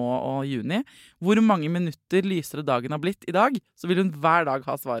mellom nå og juni, hvor mange minutter lysere dagen har blitt i dag, så vil hun hver dag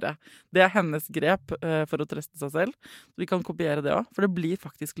ha svaret. Det er hennes grep for å trøste seg selv. Så vi kan kopiere det også, for det blir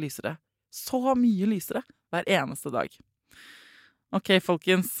faktisk lysere. Så mye lysere hver eneste dag. Ok,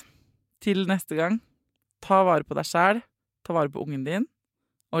 folkens. Til neste gang, ta vare på deg selv, ta vare på ungen din,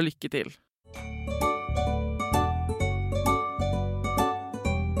 og lykke til.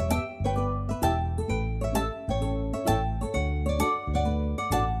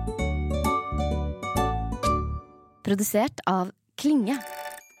 Produsert av Klinge.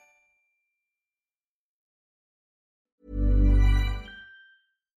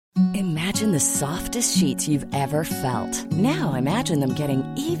 Imagine the softest sheets you've ever felt. Now imagine them getting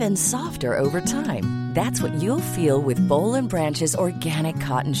even softer over time. That's what you'll feel with Boll & Branch's organic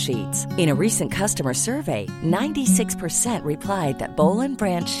cotton sheets. In a recent customer survey, 96% replied that Boll &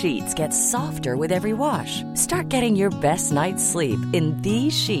 Branch sheets get softer with every wash. Start getting your best night's sleep in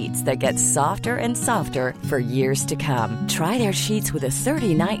these sheets that get softer and softer for years to come. Try their sheets with a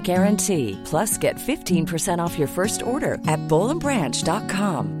 30-night guarantee. Plus, get 15% off your first order at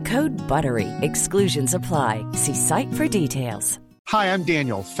bollandbranch.com. Code BUTTERY. Exclusions apply. See site for details. Hi, I'm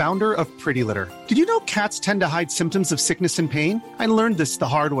Daniel, founder of Pretty Litter. Did you know cats tend to hide symptoms of sickness and pain? I learned this the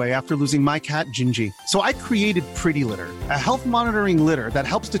hard way after losing my cat, Gingy. So I created Pretty Litter, a health monitoring litter that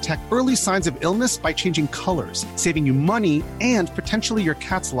helps detect early signs of illness by changing colors, saving you money and potentially your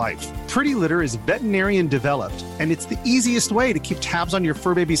cat's life. Pretty Litter is veterinarian developed, and it's the easiest way to keep tabs on your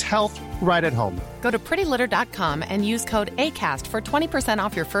fur baby's health right at home. Go to prettylitter.com and use code ACAST for 20%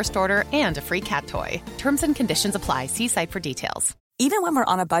 off your first order and a free cat toy. Terms and conditions apply. See site for details. Even when we're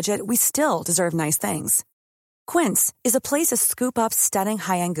on a budget, we still deserve nice things. Quince is a place to scoop up stunning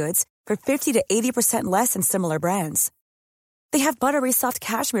high-end goods for 50 to 80% less than similar brands. They have buttery soft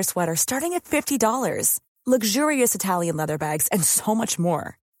cashmere sweaters starting at $50, luxurious Italian leather bags, and so much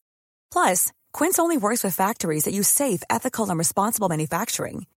more. Plus, Quince only works with factories that use safe, ethical, and responsible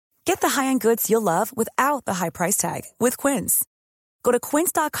manufacturing. Get the high-end goods you'll love without the high price tag with Quince. Go to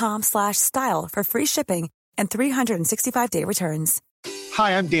quince.com/style for free shipping and 365-day returns.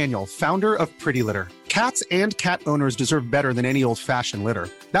 Hi, I'm Daniel, founder of Pretty Litter. Cats and cat owners deserve better than any old-fashioned litter.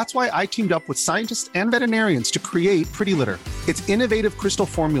 That's why I teamed up with scientists and veterinarians to create Pretty Litter. Its innovative crystal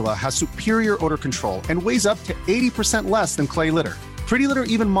formula has superior odor control and weighs up to 80% less than clay litter. Pretty Litter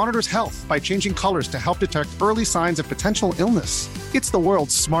even monitors health by changing colors to help detect early signs of potential illness. It's the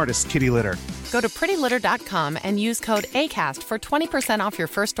world's smartest kitty litter. Go to prettylitter.com and use code ACAST for 20% off your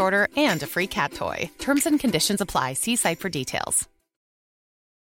first order and a free cat toy. Terms and conditions apply. See site for details.